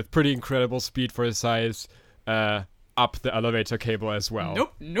moving with pretty incredible speed for his size up the elevator cable as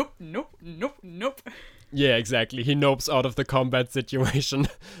well. Nope. Yeah, exactly. He nopes out of the combat situation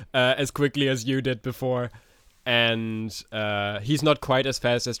as quickly as you did before. And he's not quite as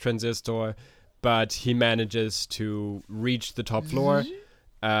fast as Transistor, but he manages to reach the top floor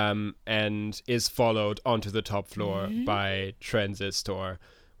and is followed onto the top floor by Transistor,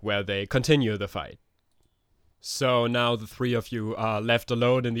 where they continue the fight. So now the three of you are left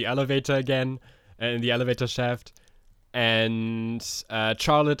alone in the elevator again, in the elevator shaft. And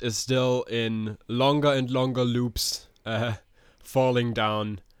Charlotte is still in longer and longer loops, falling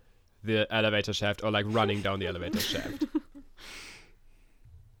down the elevator shaft, or like running down the elevator shaft.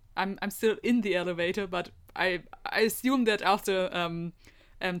 I'm still in the elevator, but I assume that after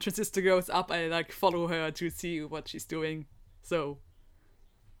Transistor goes up, I like follow her to see what she's doing. So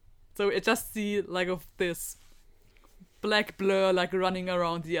it just see like of this black blur like running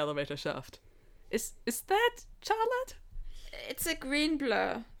around the elevator shaft. Is that Charlotte? It's a green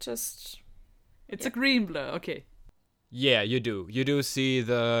blur. It's a green blur. Okay. Yeah, you do. You do see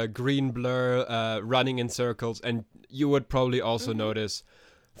the green blur running in circles, and you would probably also notice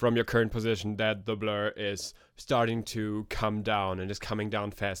from your current position that the blur is starting to come down and is coming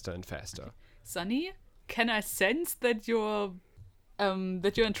down faster and faster. Sunny, can I sense that you're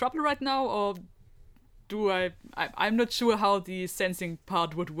in trouble right now, or I'm not sure how the sensing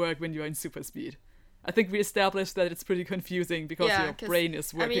part would work when you're in super speed. I think we established that it's pretty confusing because your brain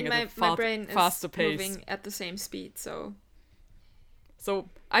is working at a faster pace. Moving at the same speed, so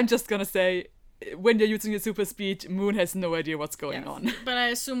I'm just gonna say, when you're using your super speed, Moon has no idea what's going on. But I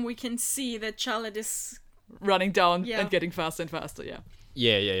assume we can see that Charlotte is running down and getting faster and faster, yeah.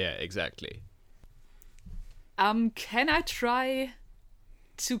 Yeah, exactly. Can I try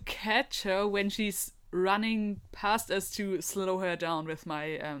to catch her when she's running past us to slow her down with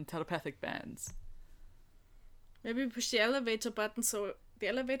my telepathic bands? Maybe push the elevator button so the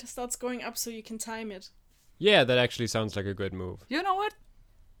elevator starts going up so you can time it. Yeah, that actually sounds like a good move. You know what?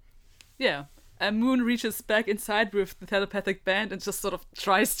 Yeah. Moon reaches back inside with the telepathic band and just sort of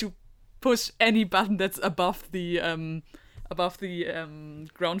tries to push any button that's above the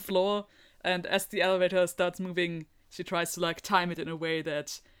ground floor. And as the elevator starts moving, she tries to like time it in a way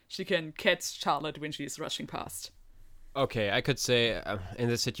that she can catch Charlotte when she's rushing past. Okay, I could say in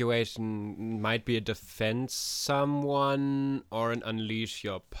this situation might be a defend someone or an unleash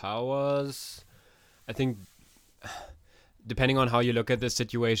your powers. I think depending on how you look at this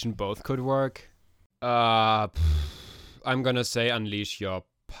situation, both could work. I'm gonna say unleash your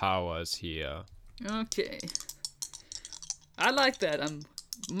powers here. Okay. I like that. I'm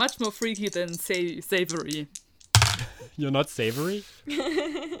much more freaky than savory. You're not savory?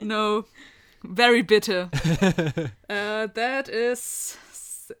 No. Very bitter. That is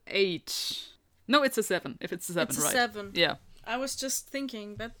 8. No, it's a 7. If it's a 7, it's a right? 7. Yeah. I was just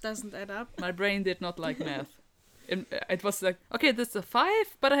thinking, that doesn't add up. My brain did not like math. It was like, okay, this is a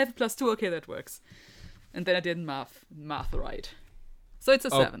 5, but I have a +2. Okay, that works. And then I didn't math right. So it's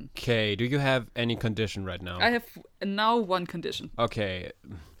a 7. Okay, do you have any condition right now? I have now 1 condition. Okay.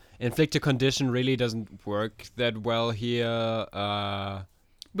 Inflict a condition really doesn't work that well here.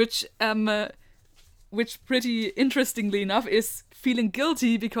 Which pretty interestingly enough is feeling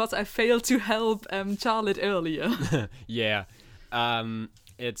guilty because I failed to help Charlotte earlier. Yeah.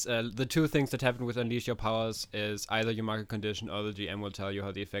 It's the two things that happen with Unleash Your Powers is either you mark a condition or the GM will tell you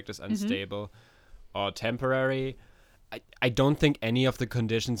how the effect is unstable or temporary. I don't think any of the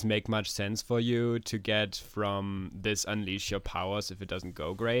conditions make much sense for you to get from this Unleash Your Powers if it doesn't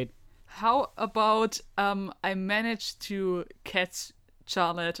go great. How about I managed to catch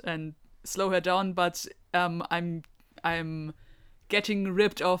Charlotte and slow her down, but I'm getting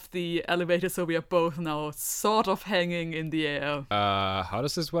ripped off the elevator, so we are both now sort of hanging in the air. How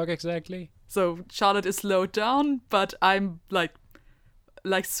does this work exactly? So Charlotte is slowed down, but I'm like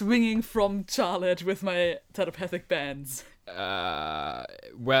swinging from Charlotte with my telepathic bands.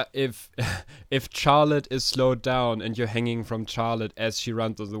 Well, if Charlotte is slowed down and you're hanging from Charlotte as she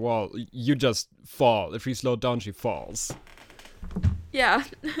runs to the wall, you just fall. If she's slowed down, she falls. Yeah.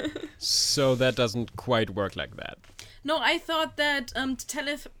 So that doesn't quite work like that. No, I thought that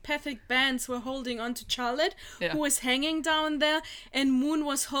telepathic bands were holding onto Charlotte, Yeah. who was hanging down there, and Moon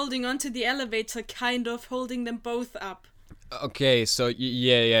was holding onto the elevator, kind of holding them both up. Okay, so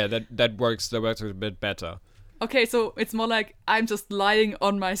yeah, that works. That works a bit better. Okay, so it's more like I'm just lying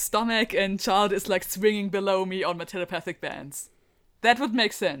on my stomach and Charlotte is like swinging below me on my telepathic bands. That would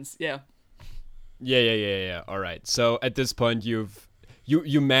make sense, yeah. Yeah. All right. So at this point, you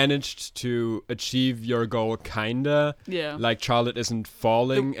managed to achieve your goal, kinda. Yeah. Like Charlotte isn't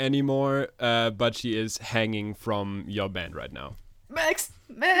falling anymore, but she is hanging from your band right now. Max,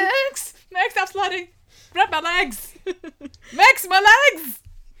 stop sliding! Grab my legs! Max, my legs!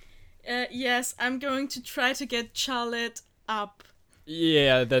 Yes, I'm going to try to get Charlotte up.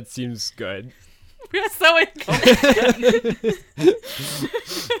 Yeah, that seems good. We are so incompetent.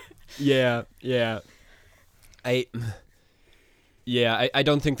 Yeah. I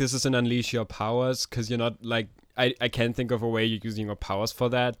don't think this is an unleash your powers, because you're not like I can't think of a way you're using your powers for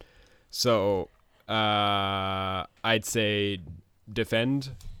that. So I'd say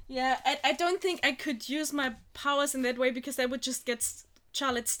defend. Yeah, I don't think I could use my powers in that way, because I would just get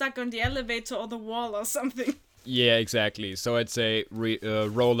Charlotte stuck on the elevator or the wall or something. Yeah, exactly. So I'd say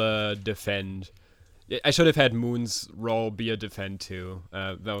roll a defend. I should have had Moon's roll be a defend too.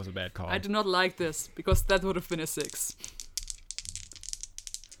 That was a bad call. I do not like this, because that would have been a 6.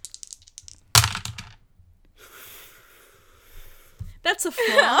 That's a 4.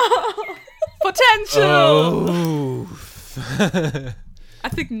 Potential! Oh. I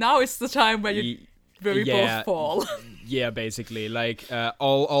think now is the time where we both fall. Yeah, basically. Like,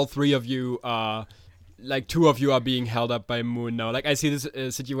 all three of you are... Like, 2 of you are being held up by Moon now. Like, I see this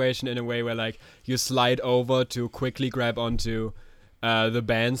situation in a way where, like, you slide over to quickly grab onto the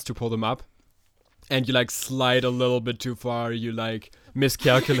bands to pull them up. And you, like, slide a little bit too far. You, like,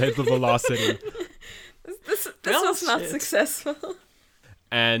 miscalculate the velocity. This Well, was not shit. successful.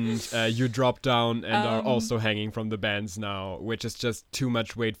 And you drop down and are also hanging from the bands now, which is just too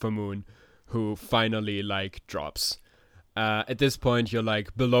much weight for Moon, who finally, like, drops. At this point, you're,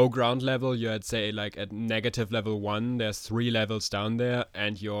 like, below ground level. You're, I'd say, like, at negative level 1. There's 3 levels down there,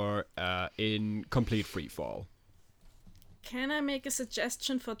 and you're in complete free fall. Can I make a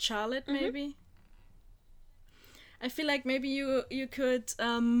suggestion for Charlotte, maybe? I feel like maybe you could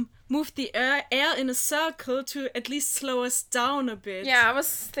move the air in a circle to at least slow us down a bit. Yeah, I was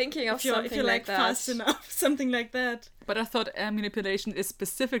thinking of if you're something like that. fast enough, something like that. But I thought air manipulation is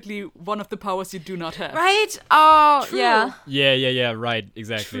specifically one of the powers you do not have. Right? Oh, True. yeah. Yeah, right,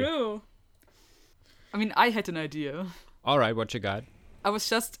 exactly. True. I mean, I had an idea. All right, what you got? I was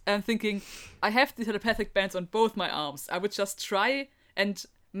just thinking, I have the telepathic bands on both my arms. I would just try, and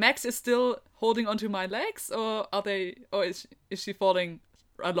Max is still holding onto my legs, or is she falling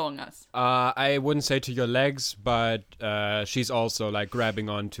along us? I wouldn't say to your legs, but she's also, like, grabbing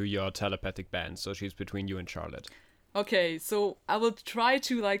onto your telepathic band, so she's between you and Charlotte. Okay, so I will try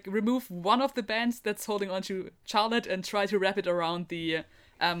to, like, remove one of the bands that's holding onto Charlotte and try to wrap it around the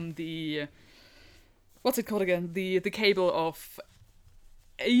what's it called again? The cable of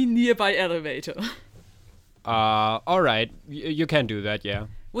a nearby elevator. All right, you can do that, yeah.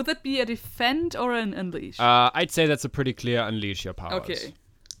 Would that be a defend or an unleash? I'd say that's a pretty clear unleash your powers. Okay.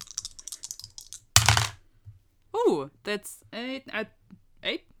 Oh, that's 8,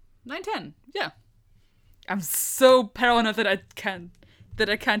 9, 10. Yeah. I'm so paranoid that I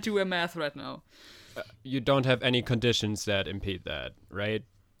can't do a math right now. You don't have any conditions that impede that, right?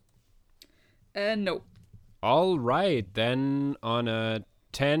 No. All right, then on a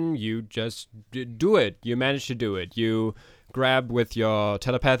 10, you just do it. You manage to do it. You grab with your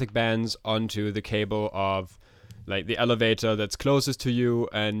telepathic bands onto the cable of, like, the elevator that's closest to you,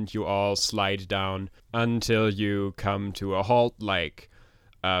 and you all slide down until you come to a halt, like,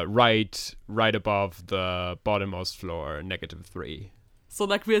 right above the bottommost floor, -3. So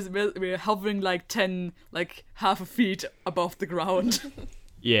like we're hovering like 10, like half a feet above the ground.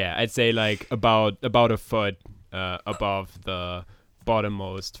 Yeah, I'd say like about a foot above the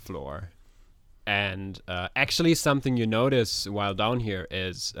bottommost floor. And actually something you notice while down here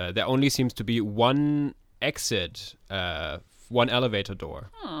is there only seems to be one exit, one elevator door.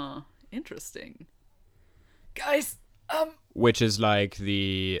 Huh, interesting. Guys, which is like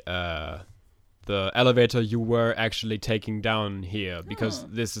the elevator you were actually taking down here, because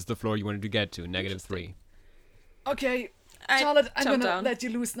this is the floor you wanted to get to, -3. Okay, I Charlotte, I'm jumped gonna down. let you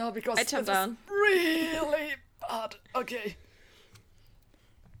loose now because I this jumped is down. really hard. Okay.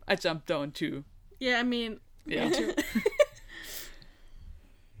 I jumped down too. Yeah, I mean, Yeah. me too.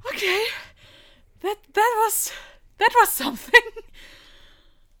 Okay. That was something.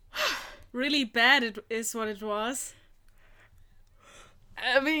 Really bad it is what it was.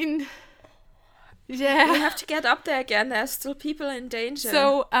 I mean, We yeah. have to get up there again. There's still people in danger.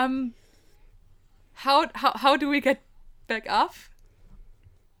 So, how do we get back up?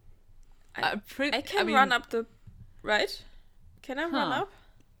 I I can mean, run up the... Right? Can I run Huh.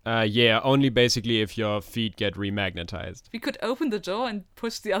 up? Yeah, only basically if your feet get remagnetized. We could open the door and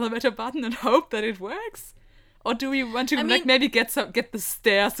push the elevator button and hope that it works. Or do we want to I like mean- maybe get the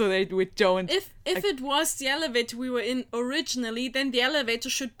stairs so that we don't? If it was the elevator we were in originally, then the elevator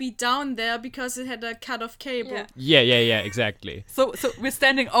should be down there because it had a cut-off cable. Yeah. Yeah, exactly. So we're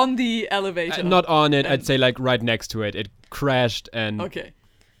standing on the elevator. Not on it, I'd And- say like right next to it. It crashed and Okay.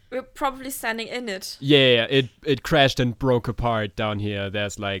 We're probably standing in it. yeah, it crashed and broke apart down here.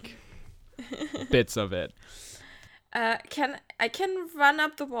 There's like bits of it. I can run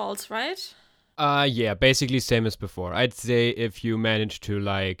up the walls, right? Yeah, basically same as before. I'd say if you manage to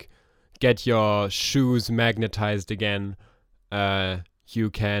like get your shoes magnetized again, you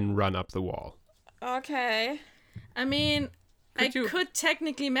can run up the wall. Okay. I mean, Could you- could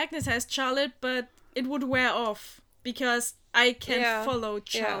technically magnetize Charlotte, but it would wear off because I can't Yeah. follow Yeah.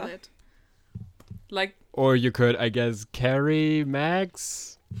 Charlotte. Like Or you could, I guess, carry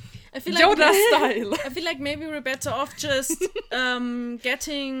Max. I feel like Yoda style. I feel like maybe we're better off just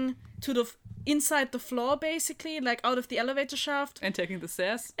getting to the inside the floor, basically, like out of the elevator shaft, And taking the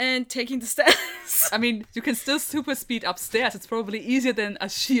stairs. and taking the stairs. I mean, you can still super speed upstairs. It's probably easier than a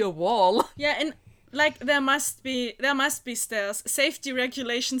sheer wall. Yeah, and like there must be stairs. Safety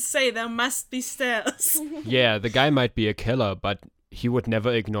regulations say there must be stairs. Yeah, the guy might be a killer, but he would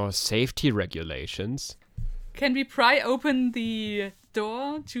never ignore safety regulations. Can we pry open the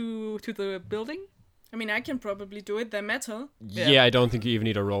door to the building? I mean, I can probably do it. They're metal. Yeah. Yeah, I don't think you even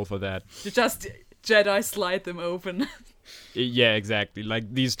need a roll for that. You just Jedi slide them open. Yeah, exactly.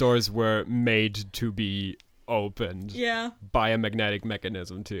 Like, these doors were made to be opened Yeah. by a magnetic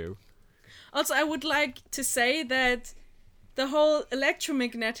mechanism, too. Also, I would like to say that the whole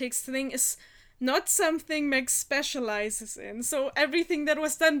electromagnetics thing is not something Max specializes in. So everything that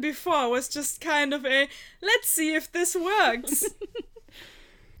was done before was just kind of a, let's see if this works.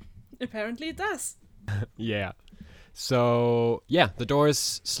 Apparently it does. Yeah. So, yeah, the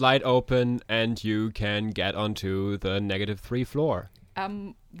doors slide open and you can get onto the -3 floor.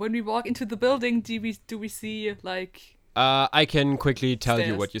 When we walk into the building, do we see like I can quickly tell you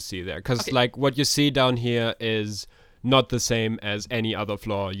Stairs. what you see there. Because, Okay. like, what you see down here is not the same as any other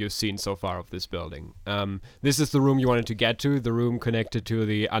floor you've seen so far of this building. This is the room you wanted to get to, the room connected to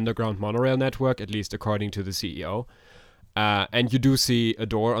the underground monorail network, at least according to the CEO. And you do see a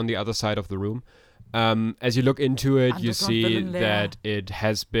door on the other side of the room. As you look into it, you Underground see villain lair. that it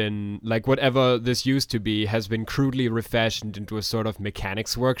has been, like, whatever this used to be has been crudely refashioned into a sort of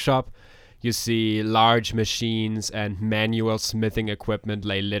mechanics workshop. You see large machines and manual smithing equipment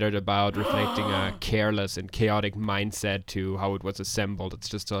lay littered about, reflecting a careless and chaotic mindset to how it was assembled. It's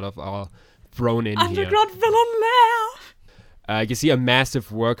just sort of all thrown in here. underground villain lair? You see a massive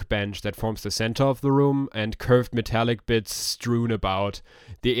workbench that forms the center of the room and curved metallic bits strewn about.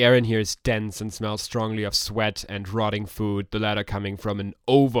 The air in here is dense and smells strongly of sweat and rotting food, the latter coming from an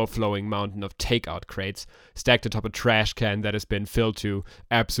overflowing mountain of takeout crates stacked atop a trash can that has been filled to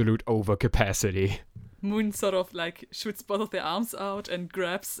absolute overcapacity. Moon sort of like shoots both of their arms out and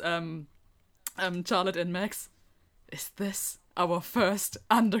grabs Charlotte and Max. Is this our first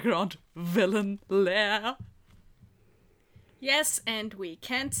underground villain lair? Yes, and we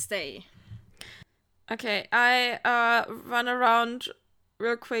can't stay. Okay, I run around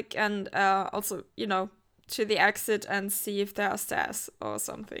real quick and also, to the exit and see if there are stairs or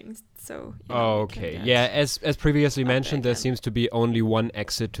something. So. We can Okay, get yeah, as previously up mentioned, there again. seems to be only one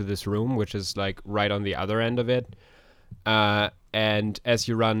exit to this room, which is like right on the other end of it. And as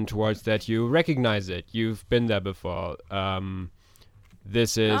you run towards that, you recognize it. You've been there before.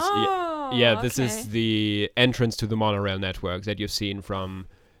 This is this okay. is the entrance to the monorail network that you've seen from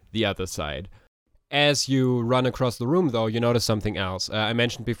the other side. As you run across the room, though, you notice something else. I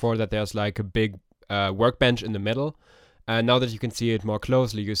mentioned before that there's like a big workbench in the middle. Now that you can see it more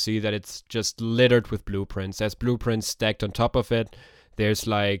closely, you see that it's just littered with blueprints. There's blueprints stacked on top of it. There's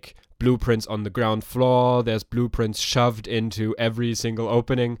like blueprints on the ground floor. There's blueprints shoved into every single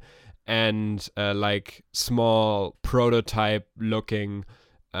opening, and like small prototype-looking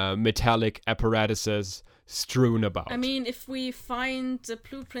metallic apparatuses strewn about. I mean, if we find the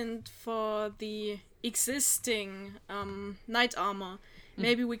blueprint for the existing knight armor,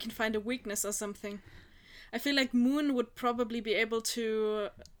 maybe we can find a weakness or something. I feel like Moon would probably be able to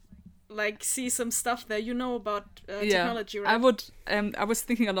like see some stuff there. You know about technology, right? I was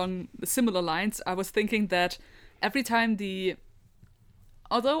thinking along similar lines. I was thinking that every time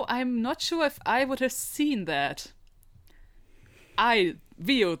although I'm not sure if I would have seen that,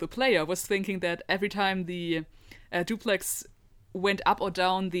 Vio, the player, was thinking that every time the duplex went up or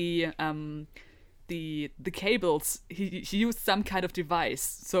down the cables, he used some kind of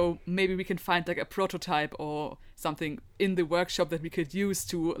device. So maybe we can find like a prototype or something in the workshop that we could use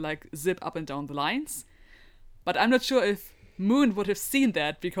to like zip up and down the lines. But I'm not sure if Moon would have seen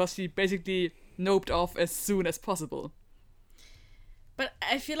that, because she basically noped off as soon as possible. But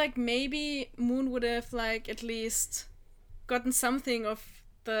I feel like maybe Moon would have like at least gotten something of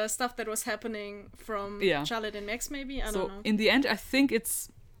the stuff that was happening from Charlotte and Max, maybe? I don't know. In the end, I think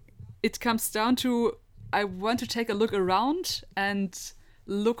it comes down to, I want to take a look around and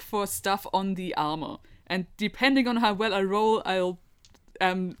look for stuff on the armor. And depending on how well I roll, I'll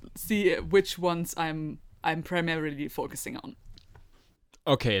see which ones I'm primarily focusing on.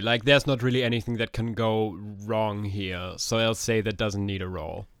 Okay, like there's not really anything that can go wrong here, so I'll say that doesn't need a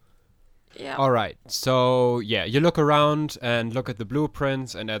roll. Yeah. All right, so yeah, you look around and look at the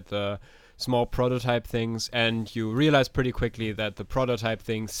blueprints and at the small prototype things, and you realize pretty quickly that the prototype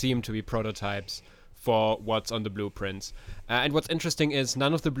things seem to be prototypes for what's on the blueprints. And what's interesting is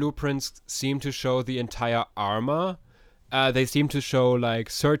none of the blueprints seem to show the entire armor. They seem to show like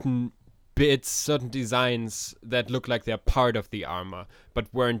certain bits, certain designs that look like they're part of the armor,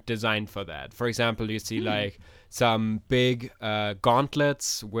 but weren't designed for that. For example, you see like some big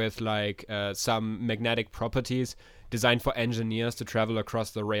gauntlets with like some magnetic properties designed for engineers to travel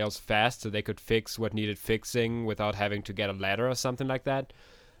across the rails fast so they could fix what needed fixing without having to get a ladder or something like that.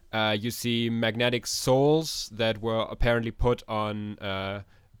 You see magnetic soles that were apparently put on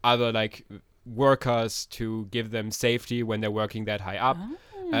other like workers to give them safety when they're working that high up.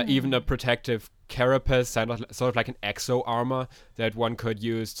 Even a protective carapace, sort of like an exo armor that one could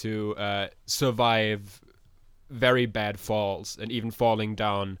use to survive very bad falls and even falling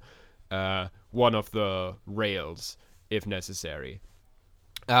down one of the rails if necessary.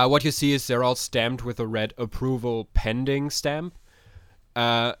 What you see is they're all stamped with a red approval pending stamp.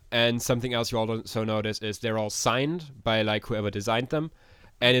 And something else you also notice is they're all signed by like whoever designed them.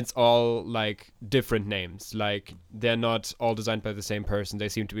 And it's all like different names. Like they're not all designed by the same person. They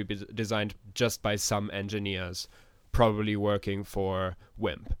seem to be designed just by some engineers, probably working for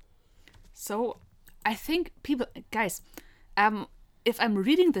WIMP. So I think guys, if I'm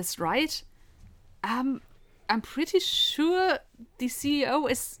reading this right, I'm pretty sure the CEO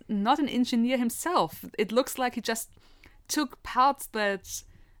is not an engineer himself. It looks like he just took parts that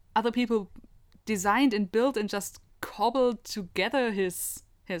other people designed and built and just cobbled together his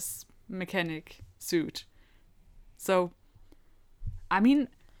mechanic suit. So, I mean,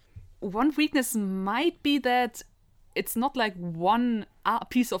 one weakness might be that it's not like one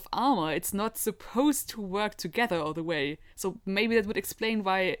piece of armor. It's not supposed to work together all the way. So maybe that would explain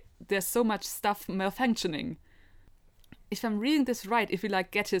why there's so much stuff malfunctioning. If I'm reading this right, if we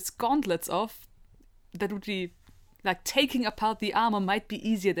like get his gauntlets off, that would be like taking apart the armor might be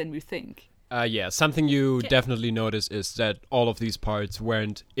easier than we think. Yeah, something you definitely notice is that all of these parts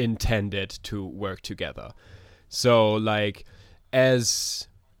weren't intended to work together. So, like, as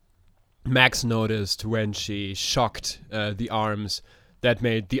Max noticed when she shocked the arms, that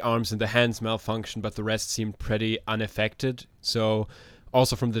made the arms and the hands malfunction, but the rest seemed pretty unaffected. So,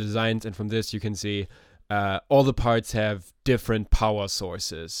 also from the designs and from this, you can see all the parts have different power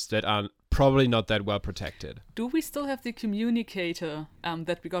sources that are probably not that well protected. Do we still have the communicator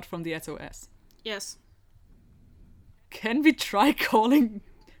that we got from the SOS? Yes. Can we try calling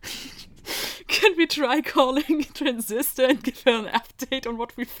Transistor and give her an update on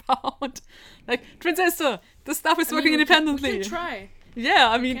what we found? Like, Transistor, the stuff is working independently. We can try. Yeah,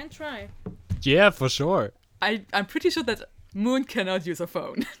 I mean... We can try. Yeah, for sure. I'm pretty sure that Moon cannot use a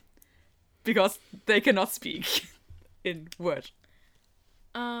phone. Because they cannot speak in Word.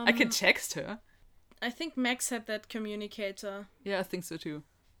 I can text her. I think Max had that communicator. Yeah, I think so too.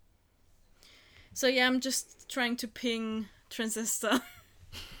 So yeah, I'm just trying to ping Transistor.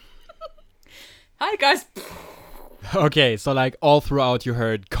 Hi guys! Okay, so like all throughout you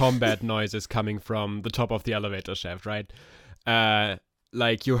heard combat noises coming from the top of the elevator shaft, right?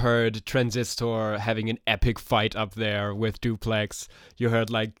 Like you heard Transistor having an epic fight up there with Duplex. You heard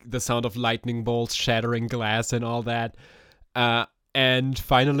like the sound of lightning bolts shattering glass and all that. And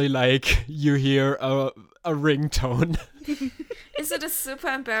finally, like you hear a ringtone. Is it a super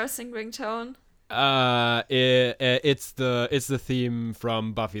embarrassing ringtone? It's the theme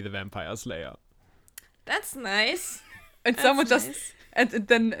from Buffy the Vampire Slayer. That's nice. And That's someone nice. just and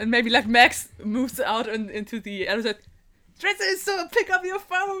then maybe like Max moves out into the elevator. Transistor, pick up your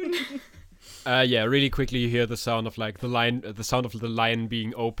phone. Yeah, really quickly you hear the sound of like the sound of the line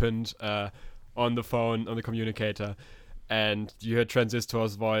being opened on the phone, on the communicator, and you hear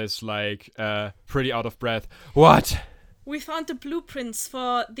Transistor's voice like pretty out of breath. What? We found the blueprints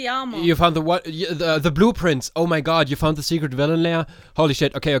for the armor. You found the what? The blueprints. Oh my god, you found the secret villain lair? Holy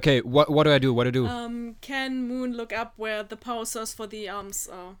shit. Okay. What do I do? What do I do? Can Moon look up where the power source for the arms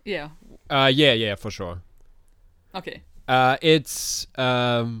are? Yeah. Yeah, for sure. Okay. It's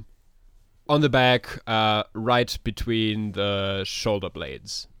on the back, right between the shoulder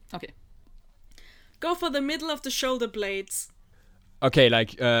blades. Okay. Go for the middle of the shoulder blades. Okay,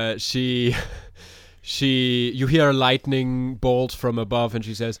 like you hear a lightning bolt from above, and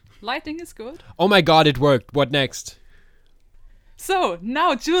she says, Lightning is good. "Oh my god, it worked! What next?" So,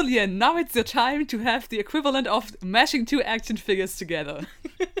 now, Julian, now it's your time to have the equivalent of mashing two action figures together.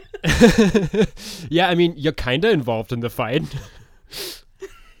 Yeah, I mean, you're kinda involved in the fight.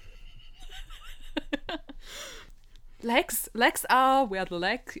 Legs are where the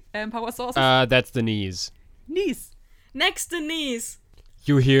leg power sources. That's the knees. Knees. Next the knees.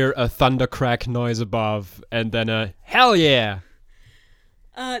 You hear a thunder crack noise above, and then a hell yeah!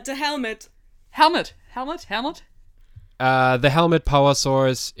 The helmet. Helmet. The helmet power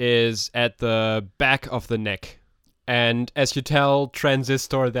source is at the back of the neck. And as you tell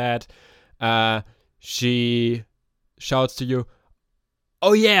Transistor that, she shouts to you,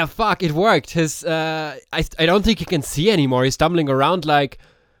 "Oh yeah, fuck, it worked. His, I don't think he can see anymore. He's stumbling around like..."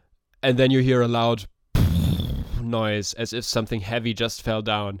 And then you hear a loud noise as if something heavy just fell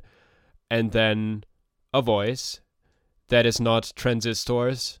down. And then a voice that is not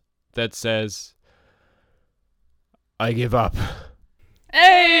Transistor's that says, "I give up."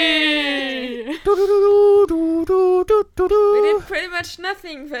 Hey! We did pretty much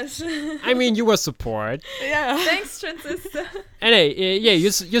nothing, but I mean, you were support. Yeah. thanks, Transistor. And hey, yeah,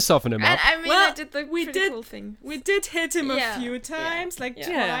 you soften him And up. I mean, Well, I did the we pretty did- cool thing. We did hit him Yeah, a few times, like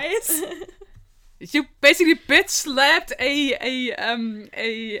yeah. twice. You basically bitch slapped a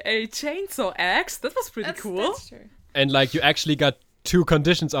chainsaw axe. That was pretty That's, cool. that's true. And like, you actually got 2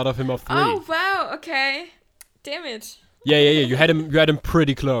 conditions out of him of 3. Oh wow! Okay. Damn it. Yeah. You had him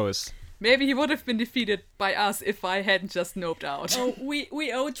pretty close. Maybe he would have been defeated by us if I hadn't just noped out. Oh,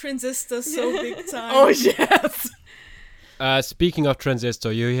 we owe Transistor so big time. Oh, yes! Speaking of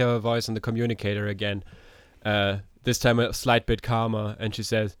Transistor, you hear a voice on the communicator again. This time a slight bit calmer, and she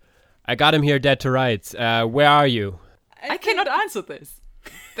says, "I got him here dead to rights. Where are you?" I cannot answer this.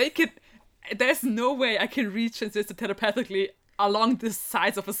 There's no way I can reach Transistor telepathically along the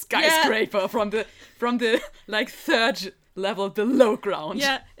sides of a skyscraper from the like 3rd level below ground.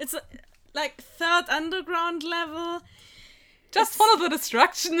 Yeah, it's like 3rd underground level. Just follow the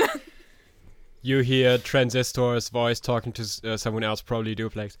destruction. You hear Transistor's voice talking to someone else, probably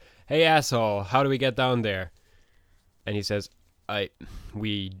Duplex. "Hey asshole, how do we get down there?" And he says,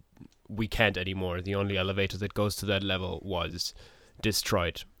 we can't anymore. The only elevator that goes to that level was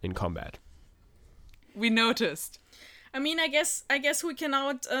destroyed in combat." We noticed. I mean, I guess we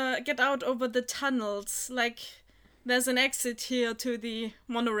can get out over the tunnels. Like, there's an exit here to the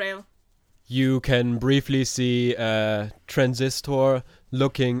monorail. You can briefly see Transistor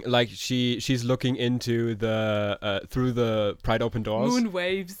looking like she's looking into the through the pried open doors. Moon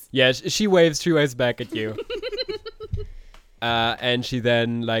waves. Yeah, she waves back at you. And she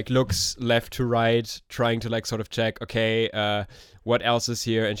then like looks left to right, trying to like sort of check, okay, what else is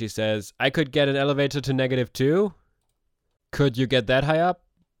here? And she says, "I could get an elevator to -2. Could you get that high up?"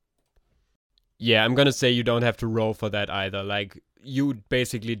 Yeah, I'm gonna say you don't have to roll for that either. Like, you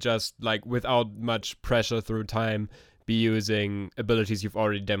basically just, like, without much pressure through time, be using abilities you've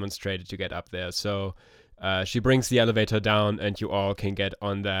already demonstrated to get up there. So she brings the elevator down, and you all can get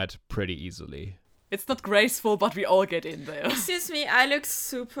on that pretty easily. It's not graceful, but we all get in there. Excuse me, I look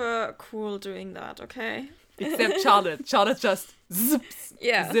super cool doing that. Okay. Except Charlotte. Charlotte just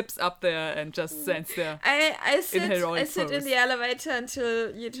zips up there and just stands there. I sit heroic in pose. the elevator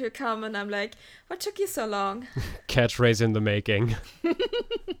until you two come, and I'm like, "What took you so long?" Catchphrase in the making.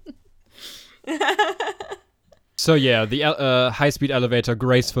 So yeah, the high-speed elevator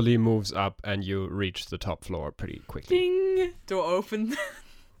gracefully moves up, and you reach the top floor pretty quickly. Ding! Door open.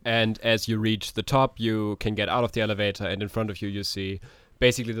 And as you reach the top, you can get out of the elevator, and in front of you, you see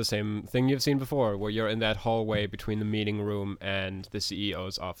basically the same thing you've seen before, where you're in that hallway between the meeting room and the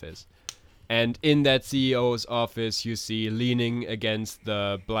CEO's office. And in that CEO's office, you see leaning against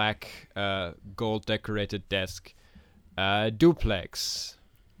the black gold-decorated desk, Duplex.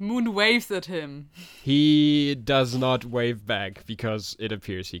 Moon waves at him. He does not wave back because it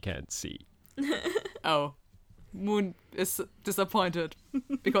appears he can't see. Oh. Moon is disappointed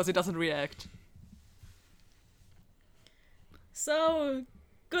because he doesn't react. So,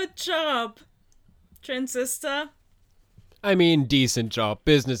 good job, Transistor. I mean, decent job,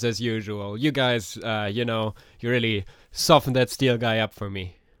 business as usual. You guys, you really softened that steel guy up for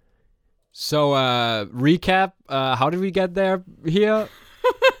me. So, recap, how did we get there here?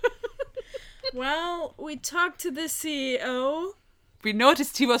 Well, we talked to the CEO. We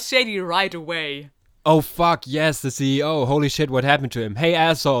noticed he was shady right away. Oh fuck, yes, the CEO. Holy shit, what happened to him? Hey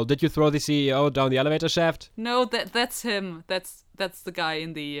asshole, did you throw the CEO down the elevator shaft? No, that's him. That's the guy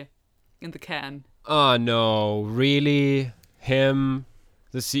in the can. Oh no, really? Him?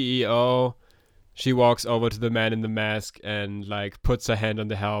 The CEO? She walks over to the man in the mask and puts her hand on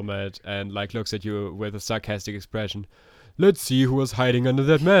the helmet and looks at you with a sarcastic expression. Let's see who was hiding under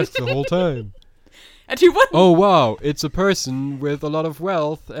that mask the whole time. And he wouldn't. Oh wow, it's a person with a lot of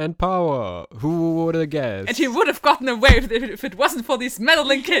wealth and power. Who would have guessed? And he would have gotten away if it wasn't for these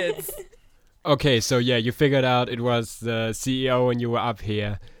meddling kids. Okay, so yeah, you figured out it was the CEO and you were up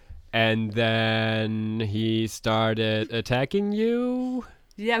here. And then he started attacking you?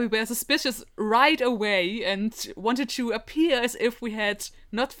 Yeah, we were suspicious right away and wanted to appear as if we had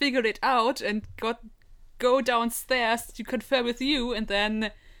not figured it out and go downstairs to confer with you, and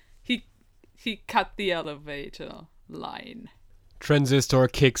then he cut the elevator line. Transistor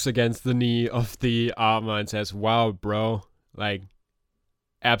kicks against the knee of the armor and says, wow, bro.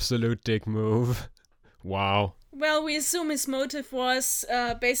 Absolute dick move. Wow. Well, we assume his motive was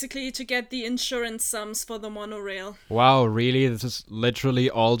basically to get the insurance sums for the monorail. Wow, really? This is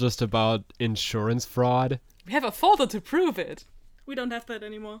literally all just about insurance fraud? We have a folder to prove it. We don't have that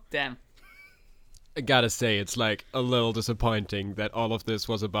anymore. Damn. I gotta say, it's a little disappointing that all of this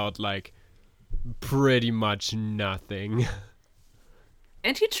was about pretty much nothing.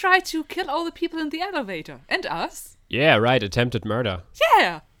 And he tried to kill all the people in the elevator. And us. Yeah, right, attempted murder.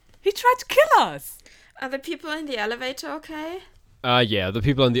 Yeah! He tried to kill us! Are the people in the elevator okay? Yeah, the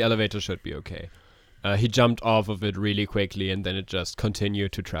people in the elevator should be okay. He jumped off of it really quickly and then it just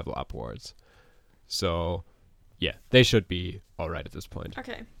continued to travel upwards. So, yeah, they should be alright at this point.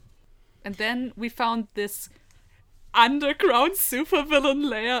 Okay. And then we found this underground supervillain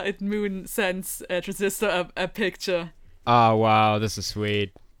lair, and Moon sends Transistor a picture. Oh, wow, this is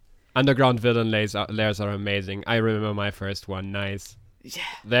sweet. Underground villain lairs are amazing. I remember my first one, nice. Yeah.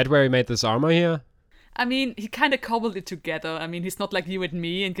 That where he made this armor here? I mean, he kind of cobbled it together. I mean, he's not like you and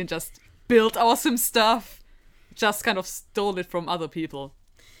me and can just build awesome stuff. Just kind of stole it from other people.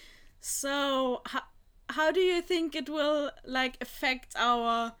 So, how do you think it will, affect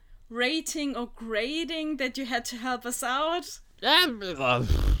our rating or grading that you had to help us out?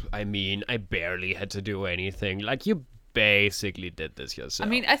 I mean, I barely had to do anything. You basically did this yourself. I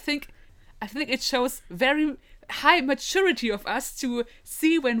mean, I think it shows very high maturity of us to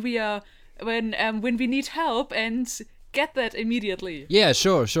see when we need help and get that immediately. Yeah,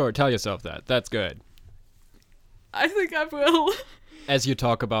 sure. Tell yourself that. That's good. I think I will. As you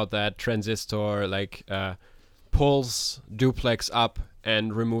talk about that, Transistor pulls Duplex up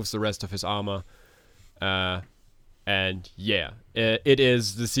and removes the rest of his armor. And yeah, it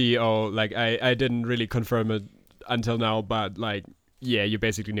is the CEO. I didn't really confirm it until now, but yeah, you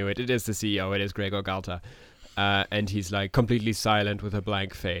basically knew it. It is the CEO. It is Gregor Galta. And he's completely silent with a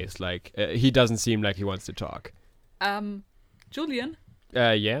blank face. He doesn't seem like he wants to talk. Julian?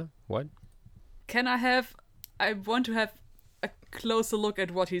 Yeah? What? I want to have a closer look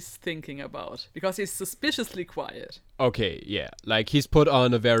at what he's thinking about, because he's suspiciously quiet. Okay, yeah. He's put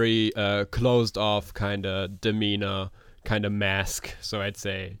on a very closed off kind of demeanor, kind of mask. So I'd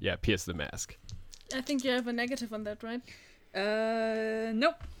say, yeah, pierce the mask. I think you have a negative on that, right?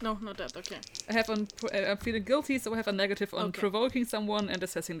 Nope. No, not that, okay. I have I'm feeling guilty, so I have a negative on Okay. provoking someone and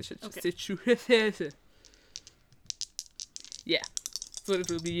assessing the Okay. situation. Yeah. So it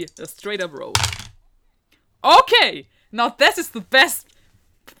will be a straight up roll. Okay! Now this is the best.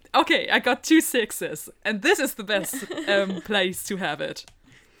 Okay, I got 2 6s, and this is the best place to have it.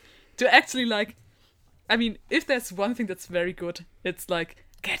 To actually I mean, if there's one thing that's very good, it's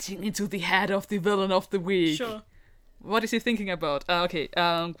getting into the head of the villain of the week. Sure. What is he thinking about? Okay,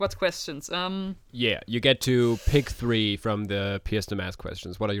 what questions? Yeah, you get to pick 3 from the Pierce the Mask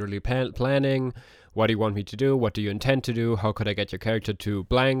questions. What are you really planning? What do you want me to do? What do you intend to do? How could I get your character to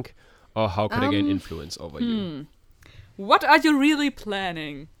blank? Or how could I gain influence over you? What are you really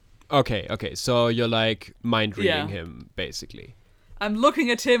planning? Okay, so you're like mind reading him, basically. I'm looking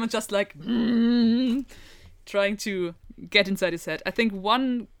at him and just like trying to get inside his head. I think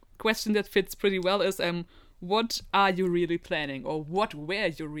one question that fits pretty well is what are you really planning, or what were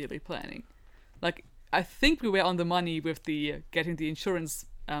you really planning? Like, I think we were on the money with the getting the insurance,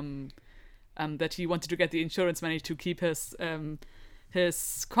 that he wanted to get the insurance money to keep his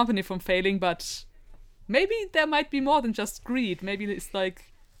company from failing, but maybe there might be more than just greed. Maybe it's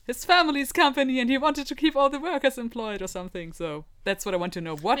like his family's company and he wanted to keep all the workers employed or something. So that's what I want to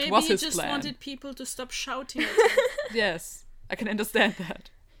know. What was his plan? Maybe he just wanted people to stop shouting at him. Yes, I can understand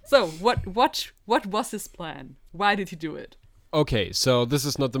that. So, what was his plan? Why did he do it? Okay, so this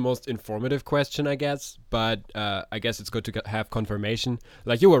is not the most informative question, I guess, but I guess it's good to have confirmation.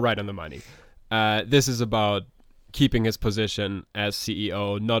 Like, you were right on the money. This is about keeping his position as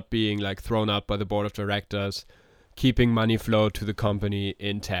CEO, not being like thrown out by the board of directors, keeping money flow to the company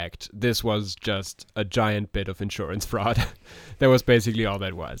intact. This was just a giant bit of insurance fraud. That was basically all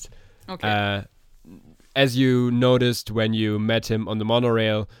that was. Okay. As you noticed when you met him on the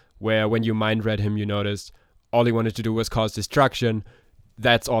monorail, where when you mind read him, you noticed all he wanted to do was cause destruction.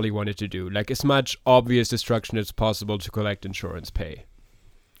 That's all he wanted to do. Like, as much obvious destruction as possible to collect insurance pay.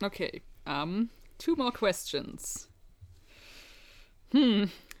 Okay. 2 more questions.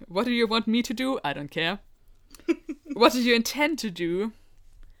 What do you want me to do? I don't care. What do you intend to do?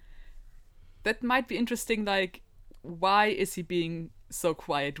 That might be interesting, like, why is he being so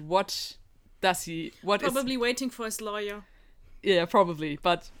quiet? Probably waiting for his lawyer. Yeah, probably.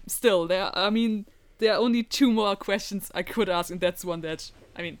 But still, there are only 2 more questions I could ask, and that's one that,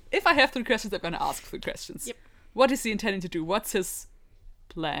 if I have 3 questions, I'm gonna ask 3 questions. Yep. What is he intending to do? What's his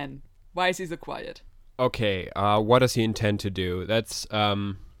plan? Why is he so quiet? Okay, what does he intend to do? That's, I'd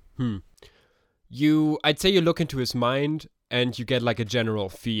say you look into his mind and you get like a general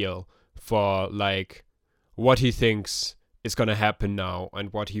feel for like what he thinks is going to happen now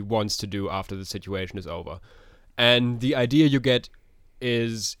and what he wants to do after the situation is over. And the idea you get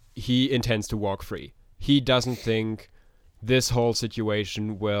is he intends to walk free. He doesn't think this whole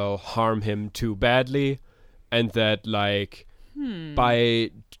situation will harm him too badly, and that like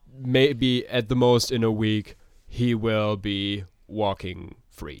by maybe at the most in a week he will be walking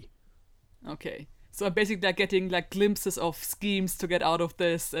free. Okay. So basically they're getting like glimpses of schemes to get out of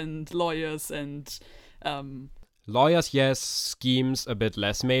this, and lawyers and Lawyers, yes. Schemes, a bit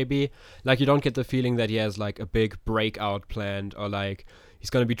less, maybe. Like, you don't get the feeling that he has, like, a big breakout planned, or, like,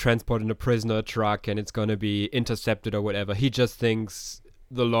 he's gonna be transported in a prisoner truck and it's gonna be intercepted or whatever. He just thinks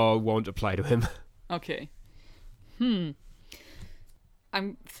the law won't apply to him. Okay.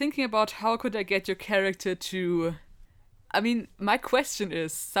 I'm thinking about how could I get your character to... my question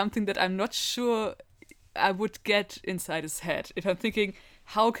is something that I'm not sure I would get inside his head. If I'm thinking,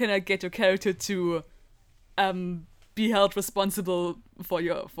 how can I get your character to... be held responsible for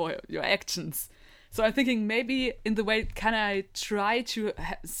your actions. So I'm thinking maybe in the way, can I try to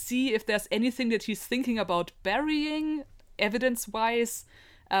see if there's anything that he's thinking about burying evidence-wise,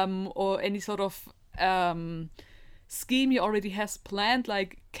 or any sort of scheme he already has planned.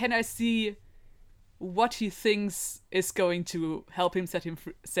 Like, can I see what he thinks is going to help him set him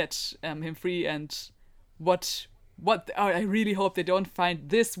free, and what I really hope they don't find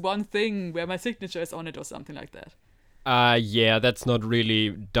this one thing where my signature is on it or something like that. Yeah, that's not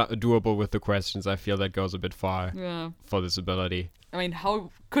really doable with the questions. I feel that goes a bit far for this ability.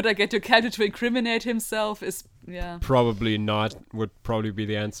 How could I get your character to incriminate himself Probably not, would probably be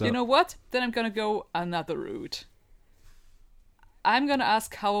the answer. You know what? Then I'm gonna go another route. I'm gonna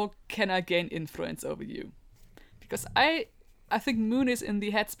ask, how can I gain influence over you? Because I think Moon is in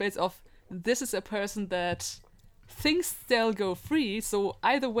the headspace of, this is a person that thinks they'll go free, so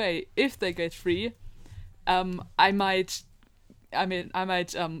either way, if they get free, I might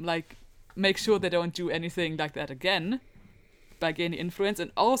like make sure they don't do anything like that again by gaining influence.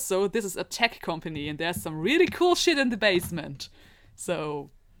 And also, this is a tech company and there's some really cool shit in the basement, so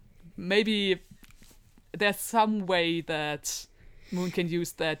maybe there's some way that Moon can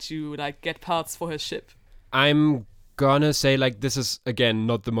use that to like get parts for his ship. I'm gonna say, like, this is again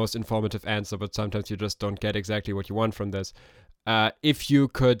not the most informative answer, but sometimes you just don't get exactly what you want from this. If you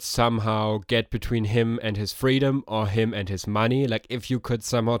could somehow get between him and his freedom, or him and his money, like if you could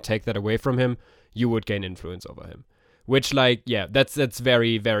somehow take that away from him, you would gain influence over him. Which, like, yeah, that's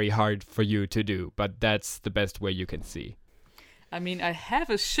very, very hard for you to do, but that's the best way you can see. I mean, I have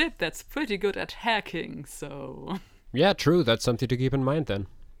a ship that's pretty good at hacking, so... Yeah, true. That's something to keep in mind then.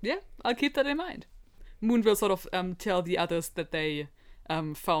 Yeah, I'll keep that in mind. Moon will sort of tell the others that they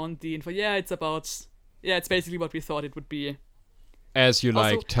found the info. Yeah, it's basically what we thought it would be. As you,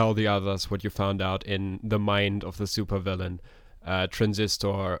 Also- like, tell the others what you found out in the mind of the supervillain,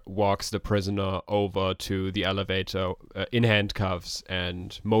 Transistor walks the prisoner over to the elevator in handcuffs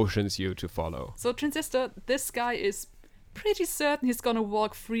and motions you to follow. So Transistor, this guy is pretty certain he's gonna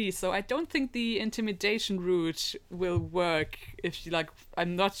walk free, so I don't think the intimidation route will work if she, like,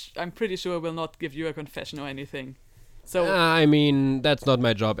 I'm pretty sure will not give you a confession or anything. So I mean, that's not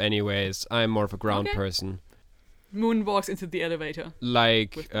my job anyways. I'm more of a ground Okay. person. Moon walks into the elevator.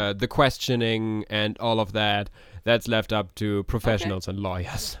 Like, the questioning and all of that, that's left up to professionals and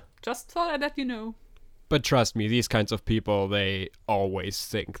lawyers. Just thought I'd let you know. But trust me, these kinds of people, they always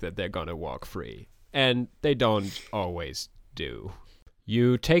think that they're gonna walk free. And they don't always do.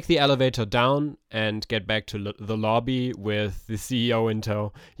 You take the elevator down and get back to the lobby with the CEO in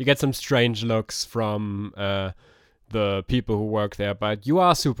tow. You get some strange looks from the people who work there, but you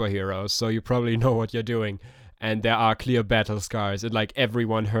are superheroes, so you probably know what you're doing. And there are clear battle scars. And, like,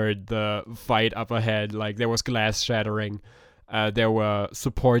 everyone heard the fight up ahead. Like, there was glass shattering. There were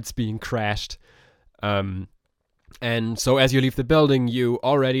supports being crashed. And so as you leave the building, you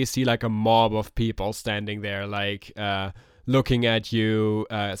already see, like, a mob of people standing there, like, looking at you.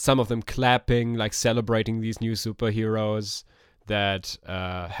 Some of them clapping, like, celebrating these new superheroes that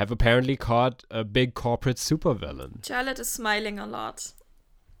have apparently caught a big corporate supervillain. Charlotte is smiling a lot.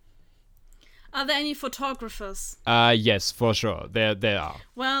 Are there any photographers? Yes, for sure. There are.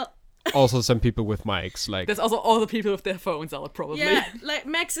 Well, Also some people with mics, like... There's also all the people with their phones out, probably. yeah, like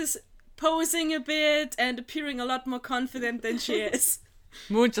Max is posing a bit and appearing a lot more confident than she is.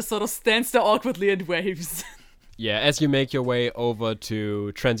 Moon just sort of stands there awkwardly and waves. Yeah, as you make your way over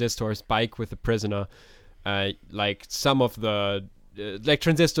to Transistor's bike with the prisoner, like, some of the... like,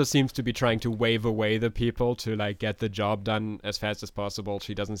 Transistor seems to be trying to wave away the people to, like, get the job done as fast as possible.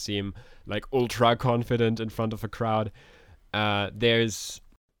 She doesn't seem, like, ultra confident in front of a crowd. There's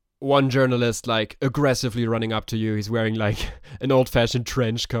one journalist, like, aggressively running up to you. He's wearing, like, an old-fashioned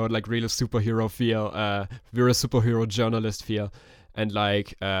trench coat, like, real superhero feel. We're a superhero journalist feel. And,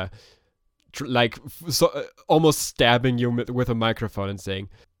 like, almost stabbing you with a microphone and saying...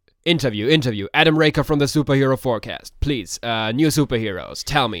 Interview. Adam Raker from the Superhero Forecast. Please, new superheroes,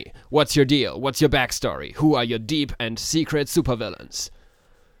 tell me, what's your deal? What's your backstory? Who are your deep and secret supervillains?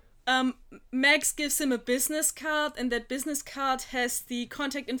 Max gives him a business card, and that business card has the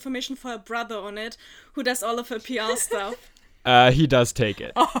contact information for her brother on it, who does all of her PR stuff. He does take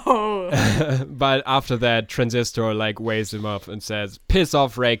it. Oh. But after that, Transistor, like, waves him up and says, piss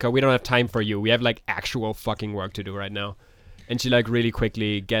off, Raker, we don't have time for you. We have, like, actual fucking work to do right now. And she, like, really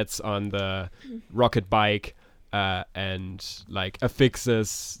quickly gets on the rocket bike and, like,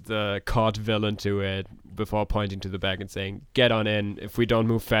 affixes the caught villain to it before pointing to the back and saying, get on in. If we don't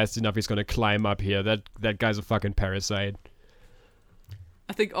move fast enough, he's gonna climb up here. That guy's a fucking parasite.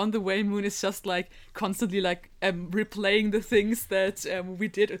 I think on the way, Moon is just, like, constantly, like, replaying the things that we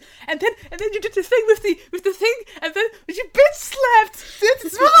did, and then you did the thing with the thing, and then you bitch slapped. This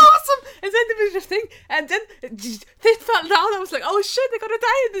was awesome. And then there was the thing, and then they fell down. I was like, oh shit, they're gonna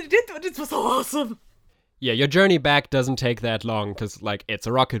die. And they did, but it was so awesome. Yeah, your journey back doesn't take that long because, like, it's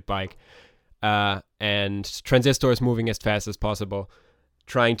a rocket bike, and Transistor is moving as fast as possible,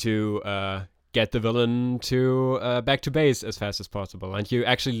 trying to get the villain to back to base as fast as possible. And you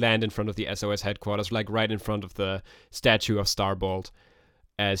actually land in front of the SOS headquarters, like right in front of the statue of Starbolt,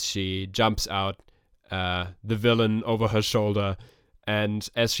 as she jumps out, the villain over her shoulder. And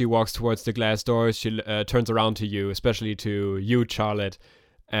as she walks towards the glass doors, she turns around to you, especially to you, Charlotte,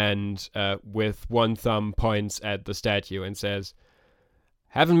 and with one thumb points at the statue and says,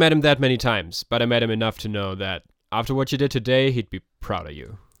 haven't met him that many times, but I met him enough to know that after what you did today, he'd be proud of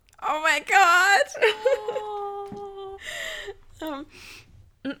you. Oh my god!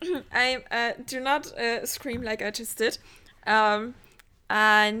 I do not scream like I just did, and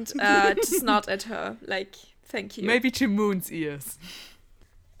just nod at her, like, thank you. Maybe to Moon's ears.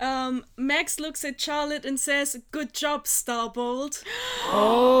 Max looks at Charlotte and says, good job, Starbolt.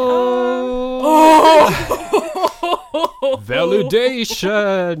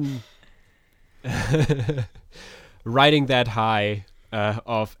 Validation! Riding that high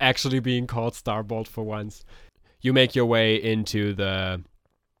of actually being called Starbolt for once. You make your way into the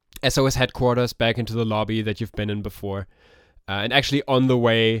SOS headquarters, back into the lobby that you've been in before. And actually on the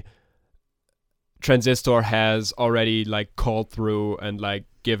way, Transistor has already like called through and like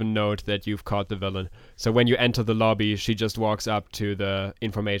given note that you've caught the villain. So when you enter the lobby, she just walks up to the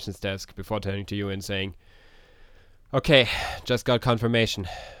informations desk before turning to you and saying, "Okay, just got confirmation.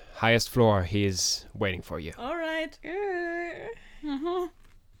 Highest floor, he's waiting for you." All right. Uh,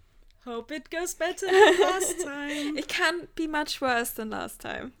 Hope it goes better than last time. It can't be much worse than last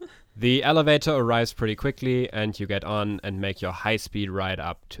time. The elevator arrives pretty quickly, and you get on and make your high-speed ride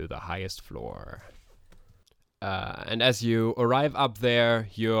up to the highest floor. And as you arrive up there,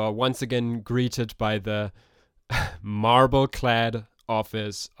 you're once again greeted by the marble-clad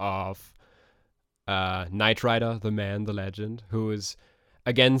office of Knight Rider, the man, the legend, who is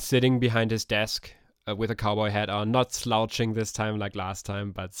again sitting behind his desk with a cowboy hat on, not slouching this time like last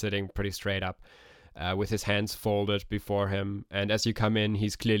time, but sitting pretty straight up. With his hands folded before him. And as you come in,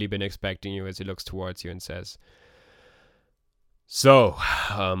 he's clearly been expecting you as he looks towards you and says, "So,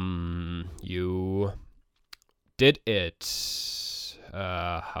 you did it.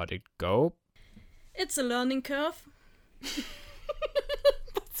 How'd it go?" It's a learning curve.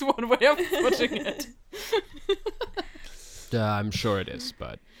 That's one way of putting it. I'm sure it is,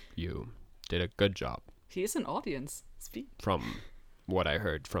 but you did a good job. He is an audience. Speak. From what I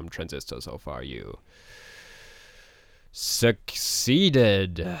heard from Transistor so far, you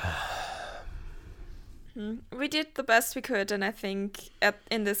succeeded. We did the best we could, and I think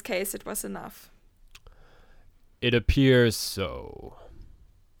in this case it was enough. It appears so.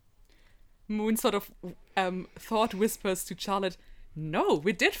 Moon sort of thought whispers to Charlotte, "No,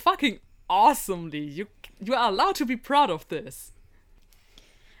 we did fucking awesomely. You are allowed to be proud of this."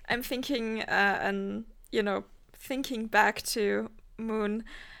 I'm thinking, thinking back to Moon,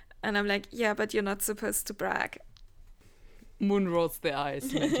 and I'm like, yeah, but you're not supposed to brag. Moon rolls their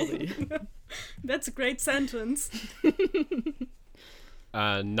eyes mentally. That's a great sentence.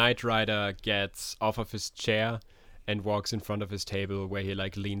 Knight Rider gets off of his chair and walks in front of his table where he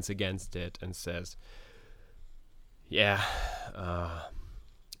like leans against it and says, "Yeah,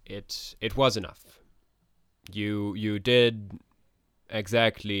 it was enough. You did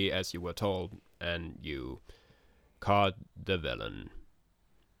exactly as you were told, and you caught the villain.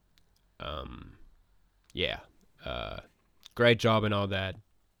 Great job and all that."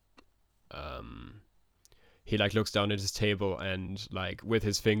 He like looks down at his table and like with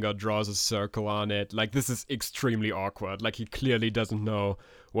his finger draws a circle on it. Like this is extremely awkward. Like he clearly doesn't know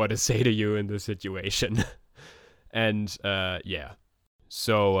what to say to you in this situation. And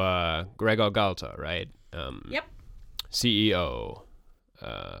So Gregor Galter, right? Yep. CEO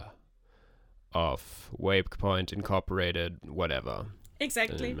of Waypoint Incorporated, whatever.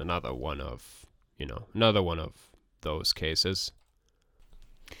 Exactly. And another one of those cases.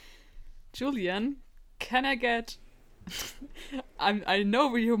 Julian, can I get... I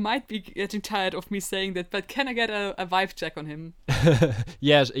know you might be getting tired of me saying that, but can I get a vibe check on him?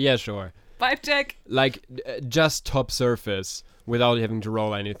 Yeah, sure. Vibe check! Like, just top surface, without having to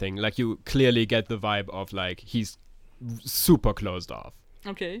roll anything. Like, you clearly get the vibe of, like, he's super closed off.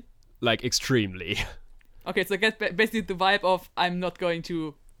 Okay. Like, extremely. Okay, so I get basically the vibe of I'm not going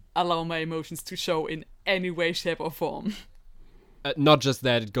to allow my emotions to show in any way, shape, or form. Not just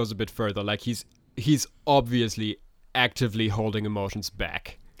that, it goes a bit further. Like, he's obviously actively holding emotions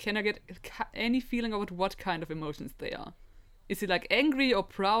back. Can I get any feeling about what kind of emotions they are? Is he like angry or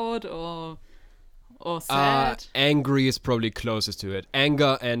proud or sad? Angry is probably closest to it.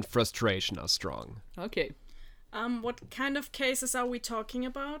 Anger and frustration are strong. Okay. What kind of cases are we talking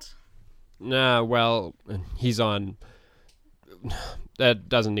about? Well, he's on... That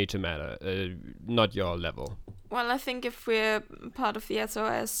doesn't need to matter. Not your level. Well, I think if we're part of the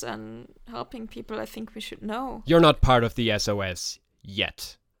SOS and helping people, I think we should know. You're not part of the SOS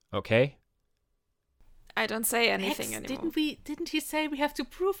yet, okay? I don't say anything Hex, anymore. Didn't he say we have to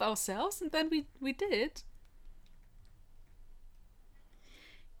prove ourselves? And then we did.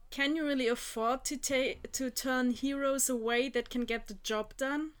 Can you really afford to turn heroes away that can get the job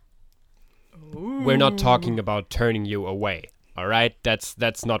done? Ooh. We're not talking about turning you away, all right?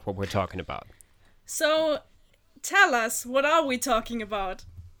 That's not what we're talking about. So, tell us, what are we talking about?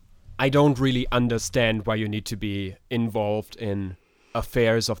 I don't really understand why you need to be involved in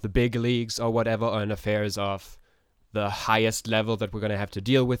affairs of the big leagues or whatever, or in affairs of the highest level that we're going to have to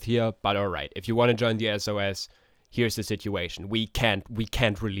deal with here. But all right, if you want to join the SOS, here's the situation. We can't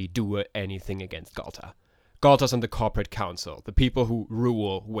really do anything against Galter. Galter's on the corporate council, the people who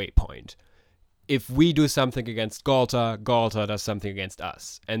rule Waypoint. If we do something against Galter, Galter does something against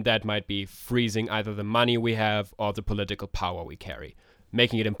us. And that might be freezing either the money we have or the political power we carry,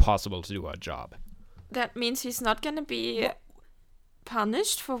 making it impossible to do our job. That means he's not going to be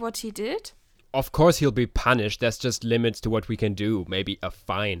punished for what he did? Of course he'll be punished. There's just limits to what we can do. Maybe a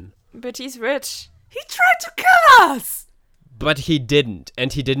fine. But he's rich. He tried to kill us! But he didn't.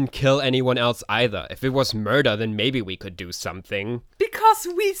 And he didn't kill anyone else either. If it was murder, then maybe we could do something. Because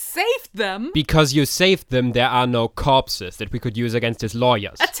we saved them. Because you saved them, there are no corpses that we could use against his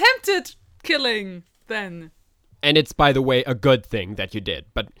lawyers. Attempted killing, then. And it's, by the way, a good thing that you did.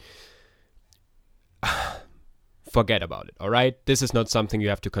 But forget about it, alright? This is not something you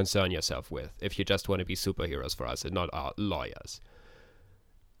have to concern yourself with if you just want to be superheroes for us and not our lawyers.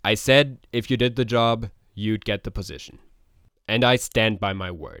 I said if you did the job, you'd get the position. And I stand by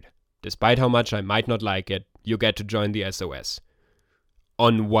my word. Despite how much I might not like it, you get to join the SOS.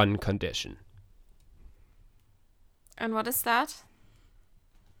 On one condition. And what is that?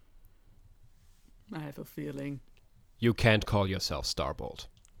 I have a feeling. You can't call yourself Starbolt.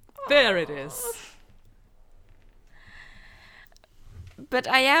 There it is. But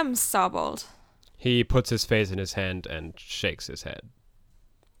I am Starbolt. He puts his face in his hand and shakes his head.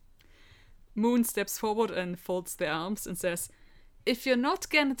 Moon steps forward and folds their arms and says, if you're not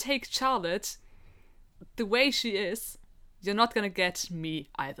gonna take Charlotte the way she is, you're not gonna get me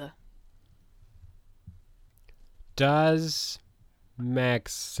either. Does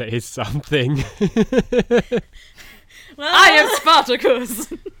Max say something? Well, I am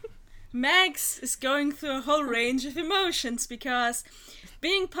Spartacus! Max is going through a whole range of emotions because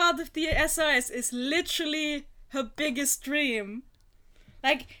being part of the SOS is literally her biggest dream.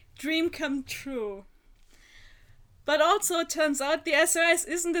 Like, dream come true. But also, it turns out the SOS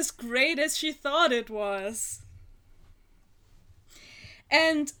isn't as great as she thought it was.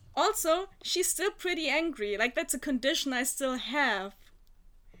 And also, she's still pretty angry. Like, that's a condition I still have.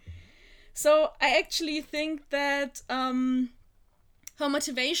 So, I actually think that, her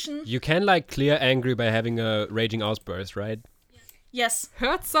motivation... You can, clear angry by having a raging outburst, right? Yes.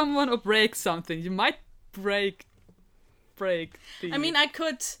 Hurt someone or break something. You might break the... I mean, I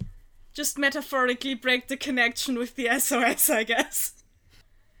could just metaphorically break the connection with the SOS, I guess.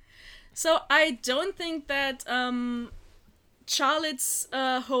 So I don't think that Charlotte's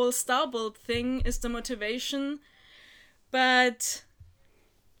whole Starbolt thing is the motivation, but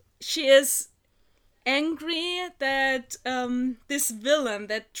she is angry that this villain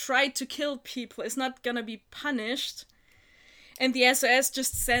that tried to kill people is not gonna be punished, and the SOS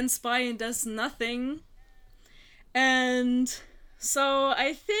just stands by and does nothing. And so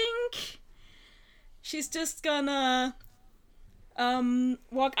I think she's just gonna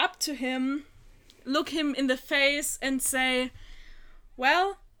walk up to him, look him in the face and say,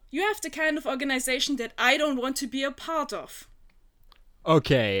 well, you have the kind of organization that I don't want to be a part of.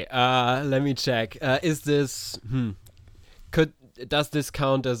 Okay, let me check. Is this... Does this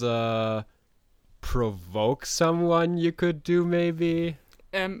count as a... provoke someone you could do, maybe?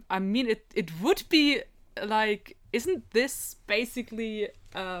 I mean, it would be, isn't this basically,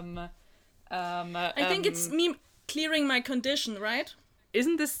 I think it's me clearing my condition, right?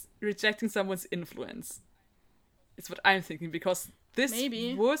 Isn't this rejecting someone's influence? It's what I'm thinking, because this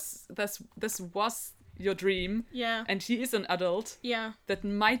Maybe. was your dream. Yeah. And he is an adult. Yeah. That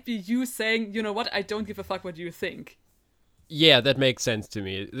might be you saying, you know what, I don't give a fuck what you think. Yeah, that makes sense to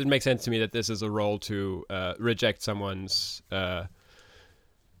me. It makes sense to me that this is a role to reject someone's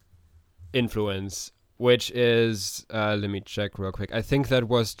influence, which is, let me check real quick. I think that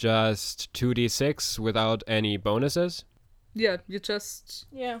was just 2d6 without any bonuses. Yeah, you just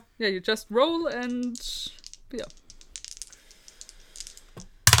roll and yeah.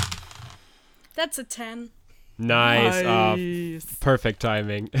 That's a 10. Nice. Perfect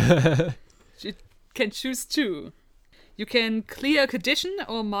timing. You can choose two. You can clear a condition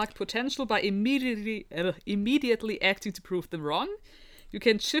or mark potential by immediately acting to prove them wrong. You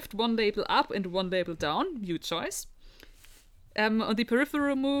can shift one label up and one label down, your choice. On the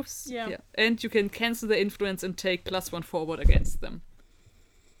peripheral moves, and you can cancel the influence and take +1 forward against them.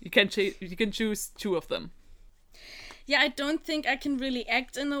 You can choose two of them. Yeah, I don't think I can really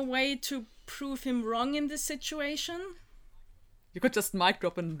act in a way to prove him wrong in this situation. You could just mic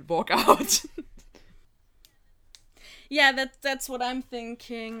drop and walk out. Yeah, that's what I'm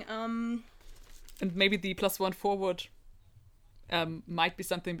thinking. And maybe the +1 forward might be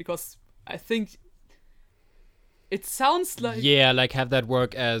something, because I think it sounds like... Yeah, have that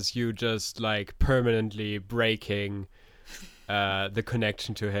work as you just, permanently breaking the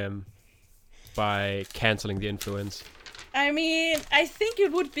connection to him by canceling the influence. I mean, I think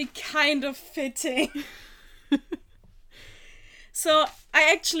it would be kind of fitting. So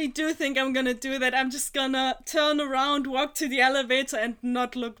I actually do think I'm gonna do that. I'm just gonna turn around, walk to the elevator, and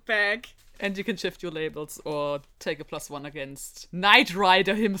not look back. And you can shift your labels or take a +1 against Knight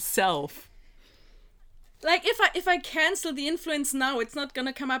Rider himself. Like, if I cancel the influence now, it's not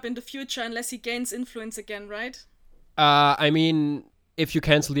gonna come up in the future unless he gains influence again, right? I mean, if you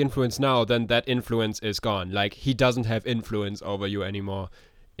cancel the influence now, then that influence is gone. Like, he doesn't have influence over you anymore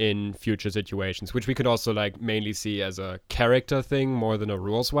in future situations, which we could also, like, mainly see as a character thing more than a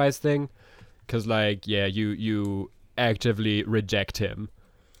rules-wise thing. Because, like, yeah, you actively reject him.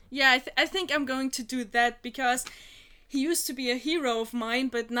 Yeah, I think I'm going to do that because he used to be a hero of mine,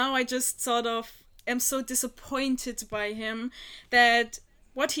 but now I just sort of am so disappointed by him that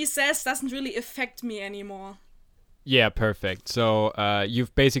what he says doesn't really affect me anymore. Yeah, perfect. So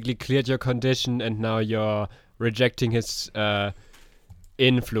you've basically cleared your condition and now you're rejecting his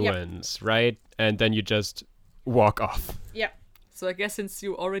influence, right? And then you just walk off. Yeah. So I guess since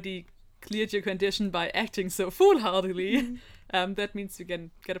you already cleared your condition by acting so foolhardily, that means you can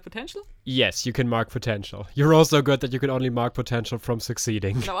get a potential? Yes, you can mark potential. You're also good that you can only mark potential from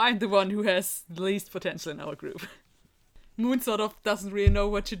succeeding. Now I'm the one who has the least potential in our group. Moon sort of doesn't really know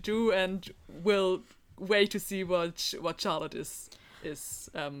what to do and will wait to see what Charlotte is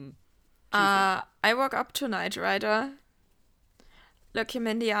I walk up to Knight Rider, look him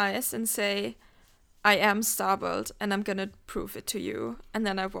in the eyes and say, I am Starbolt and I'm gonna prove it to you. And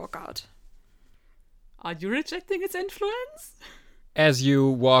then I walk out. Are you rejecting its influence? As you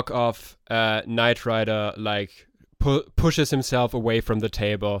walk off, Knight Rider, like, pushes himself away from the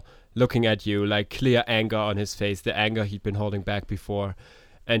table, looking at you, like, clear anger on his face, the anger he'd been holding back before.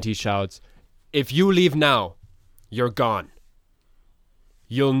 And he shouts, if you leave now, you're gone.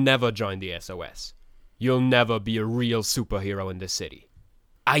 You'll never join the SOS. You'll never be a real superhero in this city.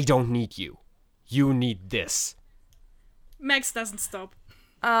 I don't need you. You need this. Max doesn't stop.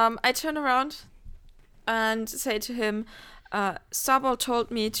 I turn around and say to him, Starbolt told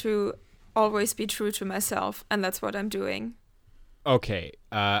me to always be true to myself, and that's what I'm doing. Okay,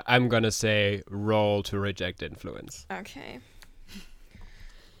 I'm gonna say roll to reject influence. Okay.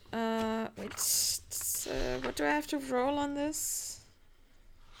 What do I have to roll on this?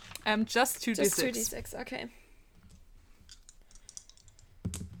 Just 2d6. Just 2d6, okay.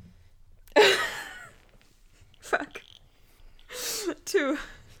 Fuck. 2.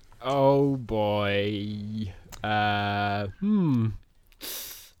 Oh boy.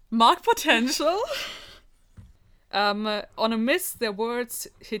 Mark potential. On a miss, their words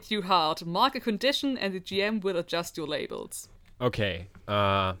hit you hard. Mark a condition and the GM will adjust your labels. Okay.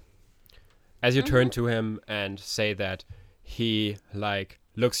 As you turn to him and say that, he, like,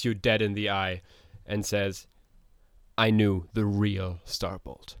 looks you dead in the eye and says, I knew the real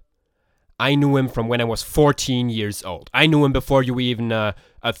Starbolt. I knew him from when I was 14 years old. I knew him before you were even a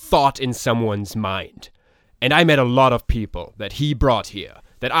thought in someone's mind. And I met a lot of people that he brought here,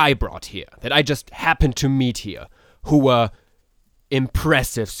 that I brought here, that I just happened to meet here, who were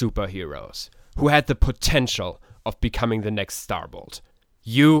impressive superheroes, who had the potential of becoming the next Starbolt.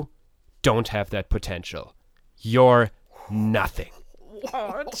 You don't have that potential. You're nothing.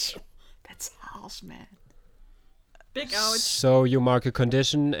 Ouch. That's harsh, man. Big ouch. So you mark a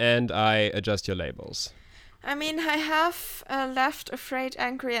condition and I adjust your labels. I mean, I have left afraid,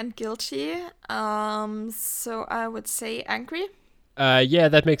 angry, and guilty. So I would say angry. Yeah,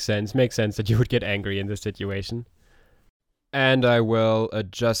 that makes sense. Makes sense that you would get angry in this situation. And I will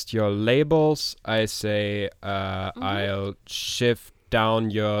adjust your labels. I say I'll shift down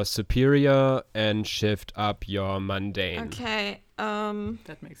your superior and shift up your mundane. Okay.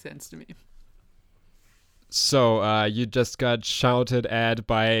 That makes sense to me. So, you just got shouted at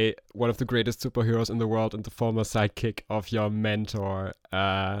by one of the greatest superheroes in the world and the former sidekick of your mentor.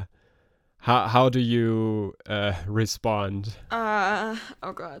 How do you respond? Oh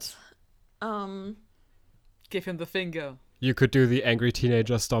god. Give him the finger. You could do the angry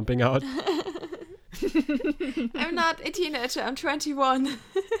teenager stomping out. I'm not a teenager, I'm 21.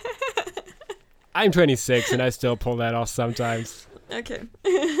 I'm 26 and I still pull that off sometimes. Okay.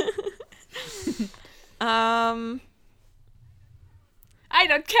 I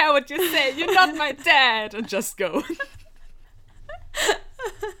don't care what you say, you're not my dad! And just go.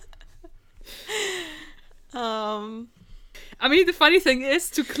 I mean, the funny thing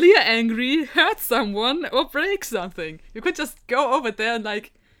is, to clear angry, hurt someone, or break something. You could just go over there and,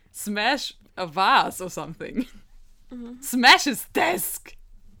 like, smash a vase or something. Mm-hmm. Smash his desk!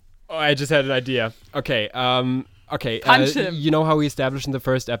 Oh, I just had an idea. Okay, okay. Punch him. You know how we established in the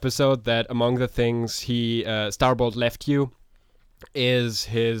first episode that among the things Starbolt left you is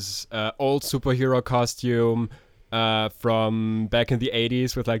his old superhero costume from back in the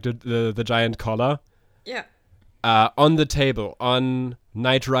 80s with, like, the giant collar? Yeah. On the table, on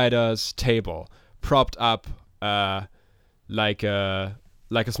Knight Rider's table, propped up like a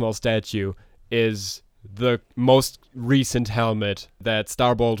small statue, is the most recent helmet that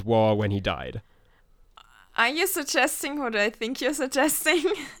Starbolt wore when he died. Are you suggesting what I think you're suggesting?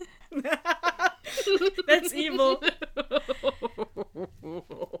 That's evil.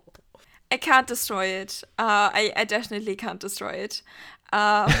 I can't destroy it. I definitely can't destroy it.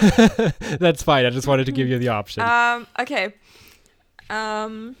 That's fine. I just wanted to give you the option. Okay.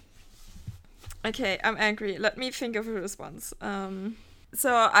 Okay, I'm angry. Let me think of a response.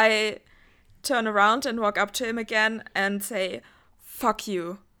 So I turn around and walk up to him again and say, "Fuck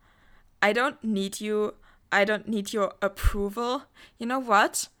you. I don't need you. I don't need your approval. You know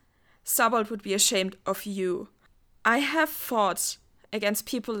what? Starbolt would be ashamed of you. I have fought against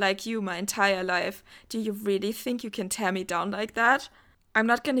people like you my entire life. Do you really think you can tear me down like that? I'm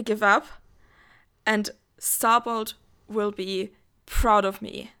not gonna give up. And Starbolt will be proud of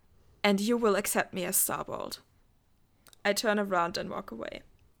me. And you will accept me as Starbolt." I turn around and walk away.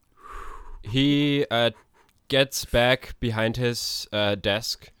 He gets back behind his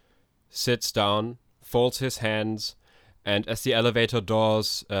desk, sits down, folds his hands, and as the elevator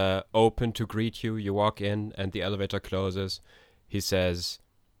doors open to greet you, you walk in and the elevator closes. He says,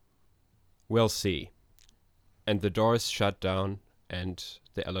 "We'll see." And the doors shut down and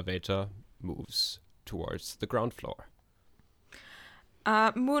the elevator moves towards the ground floor.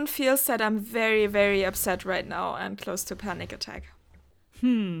 Moon feels that I'm very, very upset right now and close to panic attack.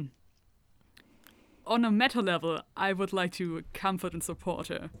 On a meta level, I would like to comfort and support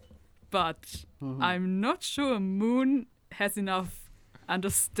her. But I'm not sure Moon has enough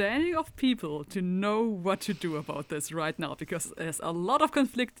understanding of people to know what to do about this right now, because there's a lot of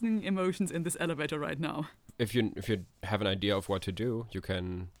conflicting emotions in this elevator right now. If you have an idea of what to do, you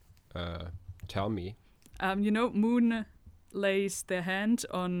can tell me. Moon lays their hand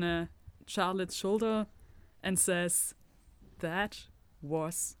on Charlotte's shoulder and says, "That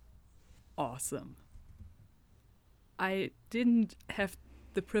was awesome. I didn't have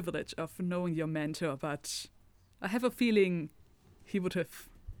the privilege of knowing your mentor, but I have a feeling he would have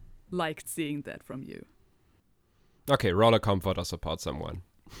liked seeing that from you." Okay, roll a comfort or support someone.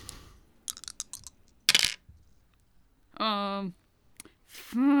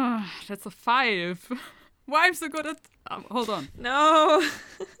 That's a 5. Why I'm so good at... hold on. No!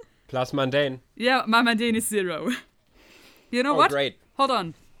 Plus mundane. Yeah, my mundane is 0. You know Oh, what? great. Hold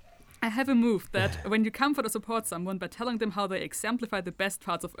on. I have a move that when you comfort or support someone by telling them how they exemplify the best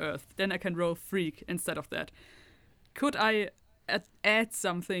parts of Earth, then I can roll freak instead of that. Could I add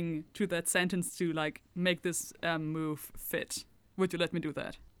something to that sentence to make this move fit? Would you let me do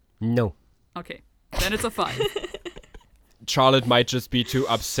that? No. Okay, then it's a 5. Charlotte might just be too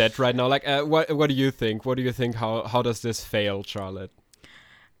upset right now. What do you think? What do you think? How does this fail, Charlotte?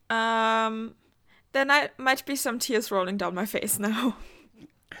 Then I might be some tears rolling down my face now.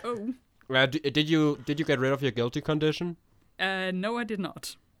 Oh. Did you get rid of your guilty condition? No, I did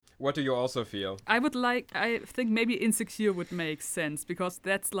not. What do you also feel? I think maybe insecure would make sense, because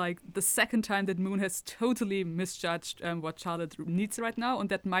that's the second time that Moon has totally misjudged what Charlotte needs right now, and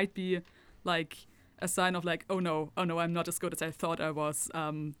that might be a sign of oh no, I'm not as good as I thought I was.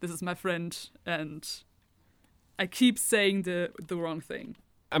 This is my friend, and I keep saying the wrong thing.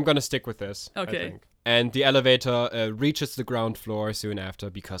 I'm gonna stick with this. Okay. I think. And the elevator reaches the ground floor soon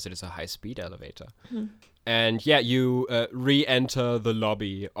after, because it is a high-speed elevator. And yeah, you re-enter the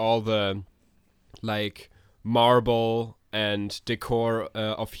lobby. All the marble and decor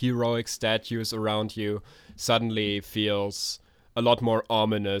of heroic statues around you suddenly feels a lot more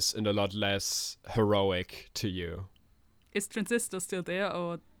ominous and a lot less heroic to you. Is Transistor still there,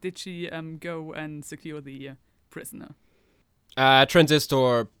 or did she go and secure the prisoner?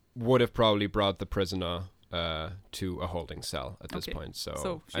 Transistor would have probably brought the prisoner to a holding cell at this point,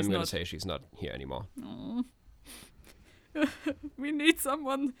 so I'm going to say she's not here anymore. We need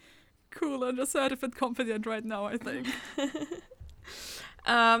someone cool and assertive and confident right now, I think.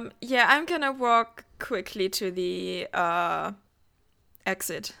 Yeah, I'm gonna walk quickly to the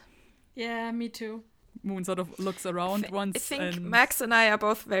exit. Yeah, me too. Moon sort of looks around once. I think and Max and I are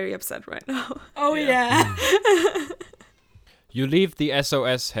both very upset right now. Oh, yeah. You leave the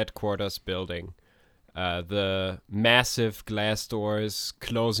SOS headquarters building. The massive glass doors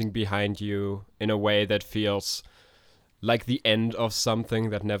closing behind you in a way that feels like the end of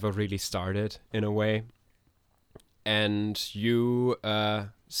something that never really started, in a way. And you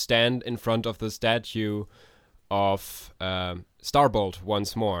stand in front of the statue of Starbolt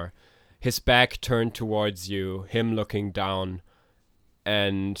once more. His back turned towards you, him looking down,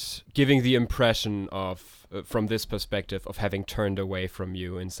 and giving the impression of, from this perspective, of having turned away from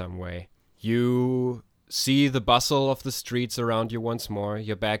you in some way. You see the bustle of the streets around you once more.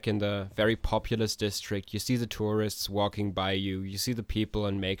 You're back in the very populous district. You see the tourists walking by you. You see the people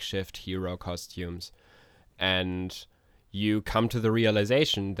in makeshift hero costumes. And you come to the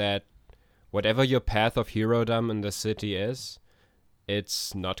realization that whatever your path of herodom in the city is,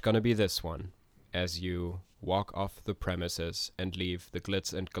 it's not going to be this one, as you walk off the premises and leave the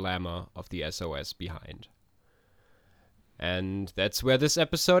glitz and glamour of the SOS behind. And that's where this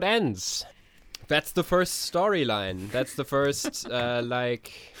episode ends. That's the first storyline. That's the first,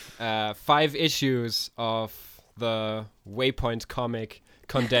 5 issues of the Waypoint comic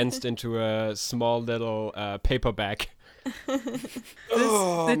condensed into a small little paperback.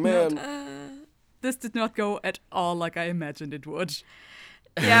 This did not go at all like I imagined it would.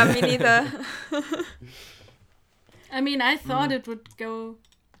 Yeah, me neither. I mean, I thought it would go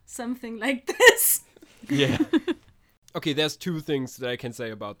something like this. Yeah. Okay, there's 2 things that I can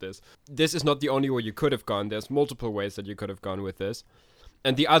say about this. This is not the only way you could have gone. There's multiple ways that you could have gone with this.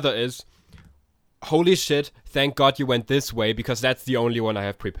 And the other is, holy shit, thank God you went this way, because that's the only one I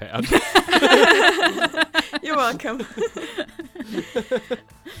have prepared. You're welcome.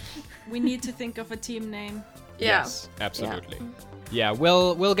 We need to think of a team name. Yeah. Yes, absolutely. Yeah,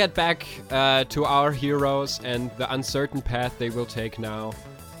 we'll get back to our heroes and the uncertain path they will take now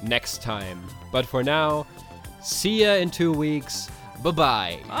next time. But for now, see ya in 2 weeks.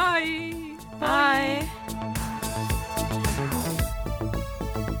 Bye-bye. Bye! Bye.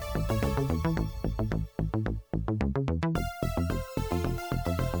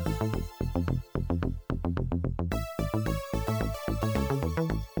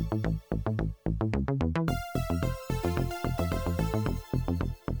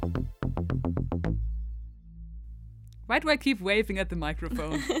 Why do I keep waving at the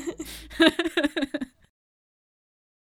microphone?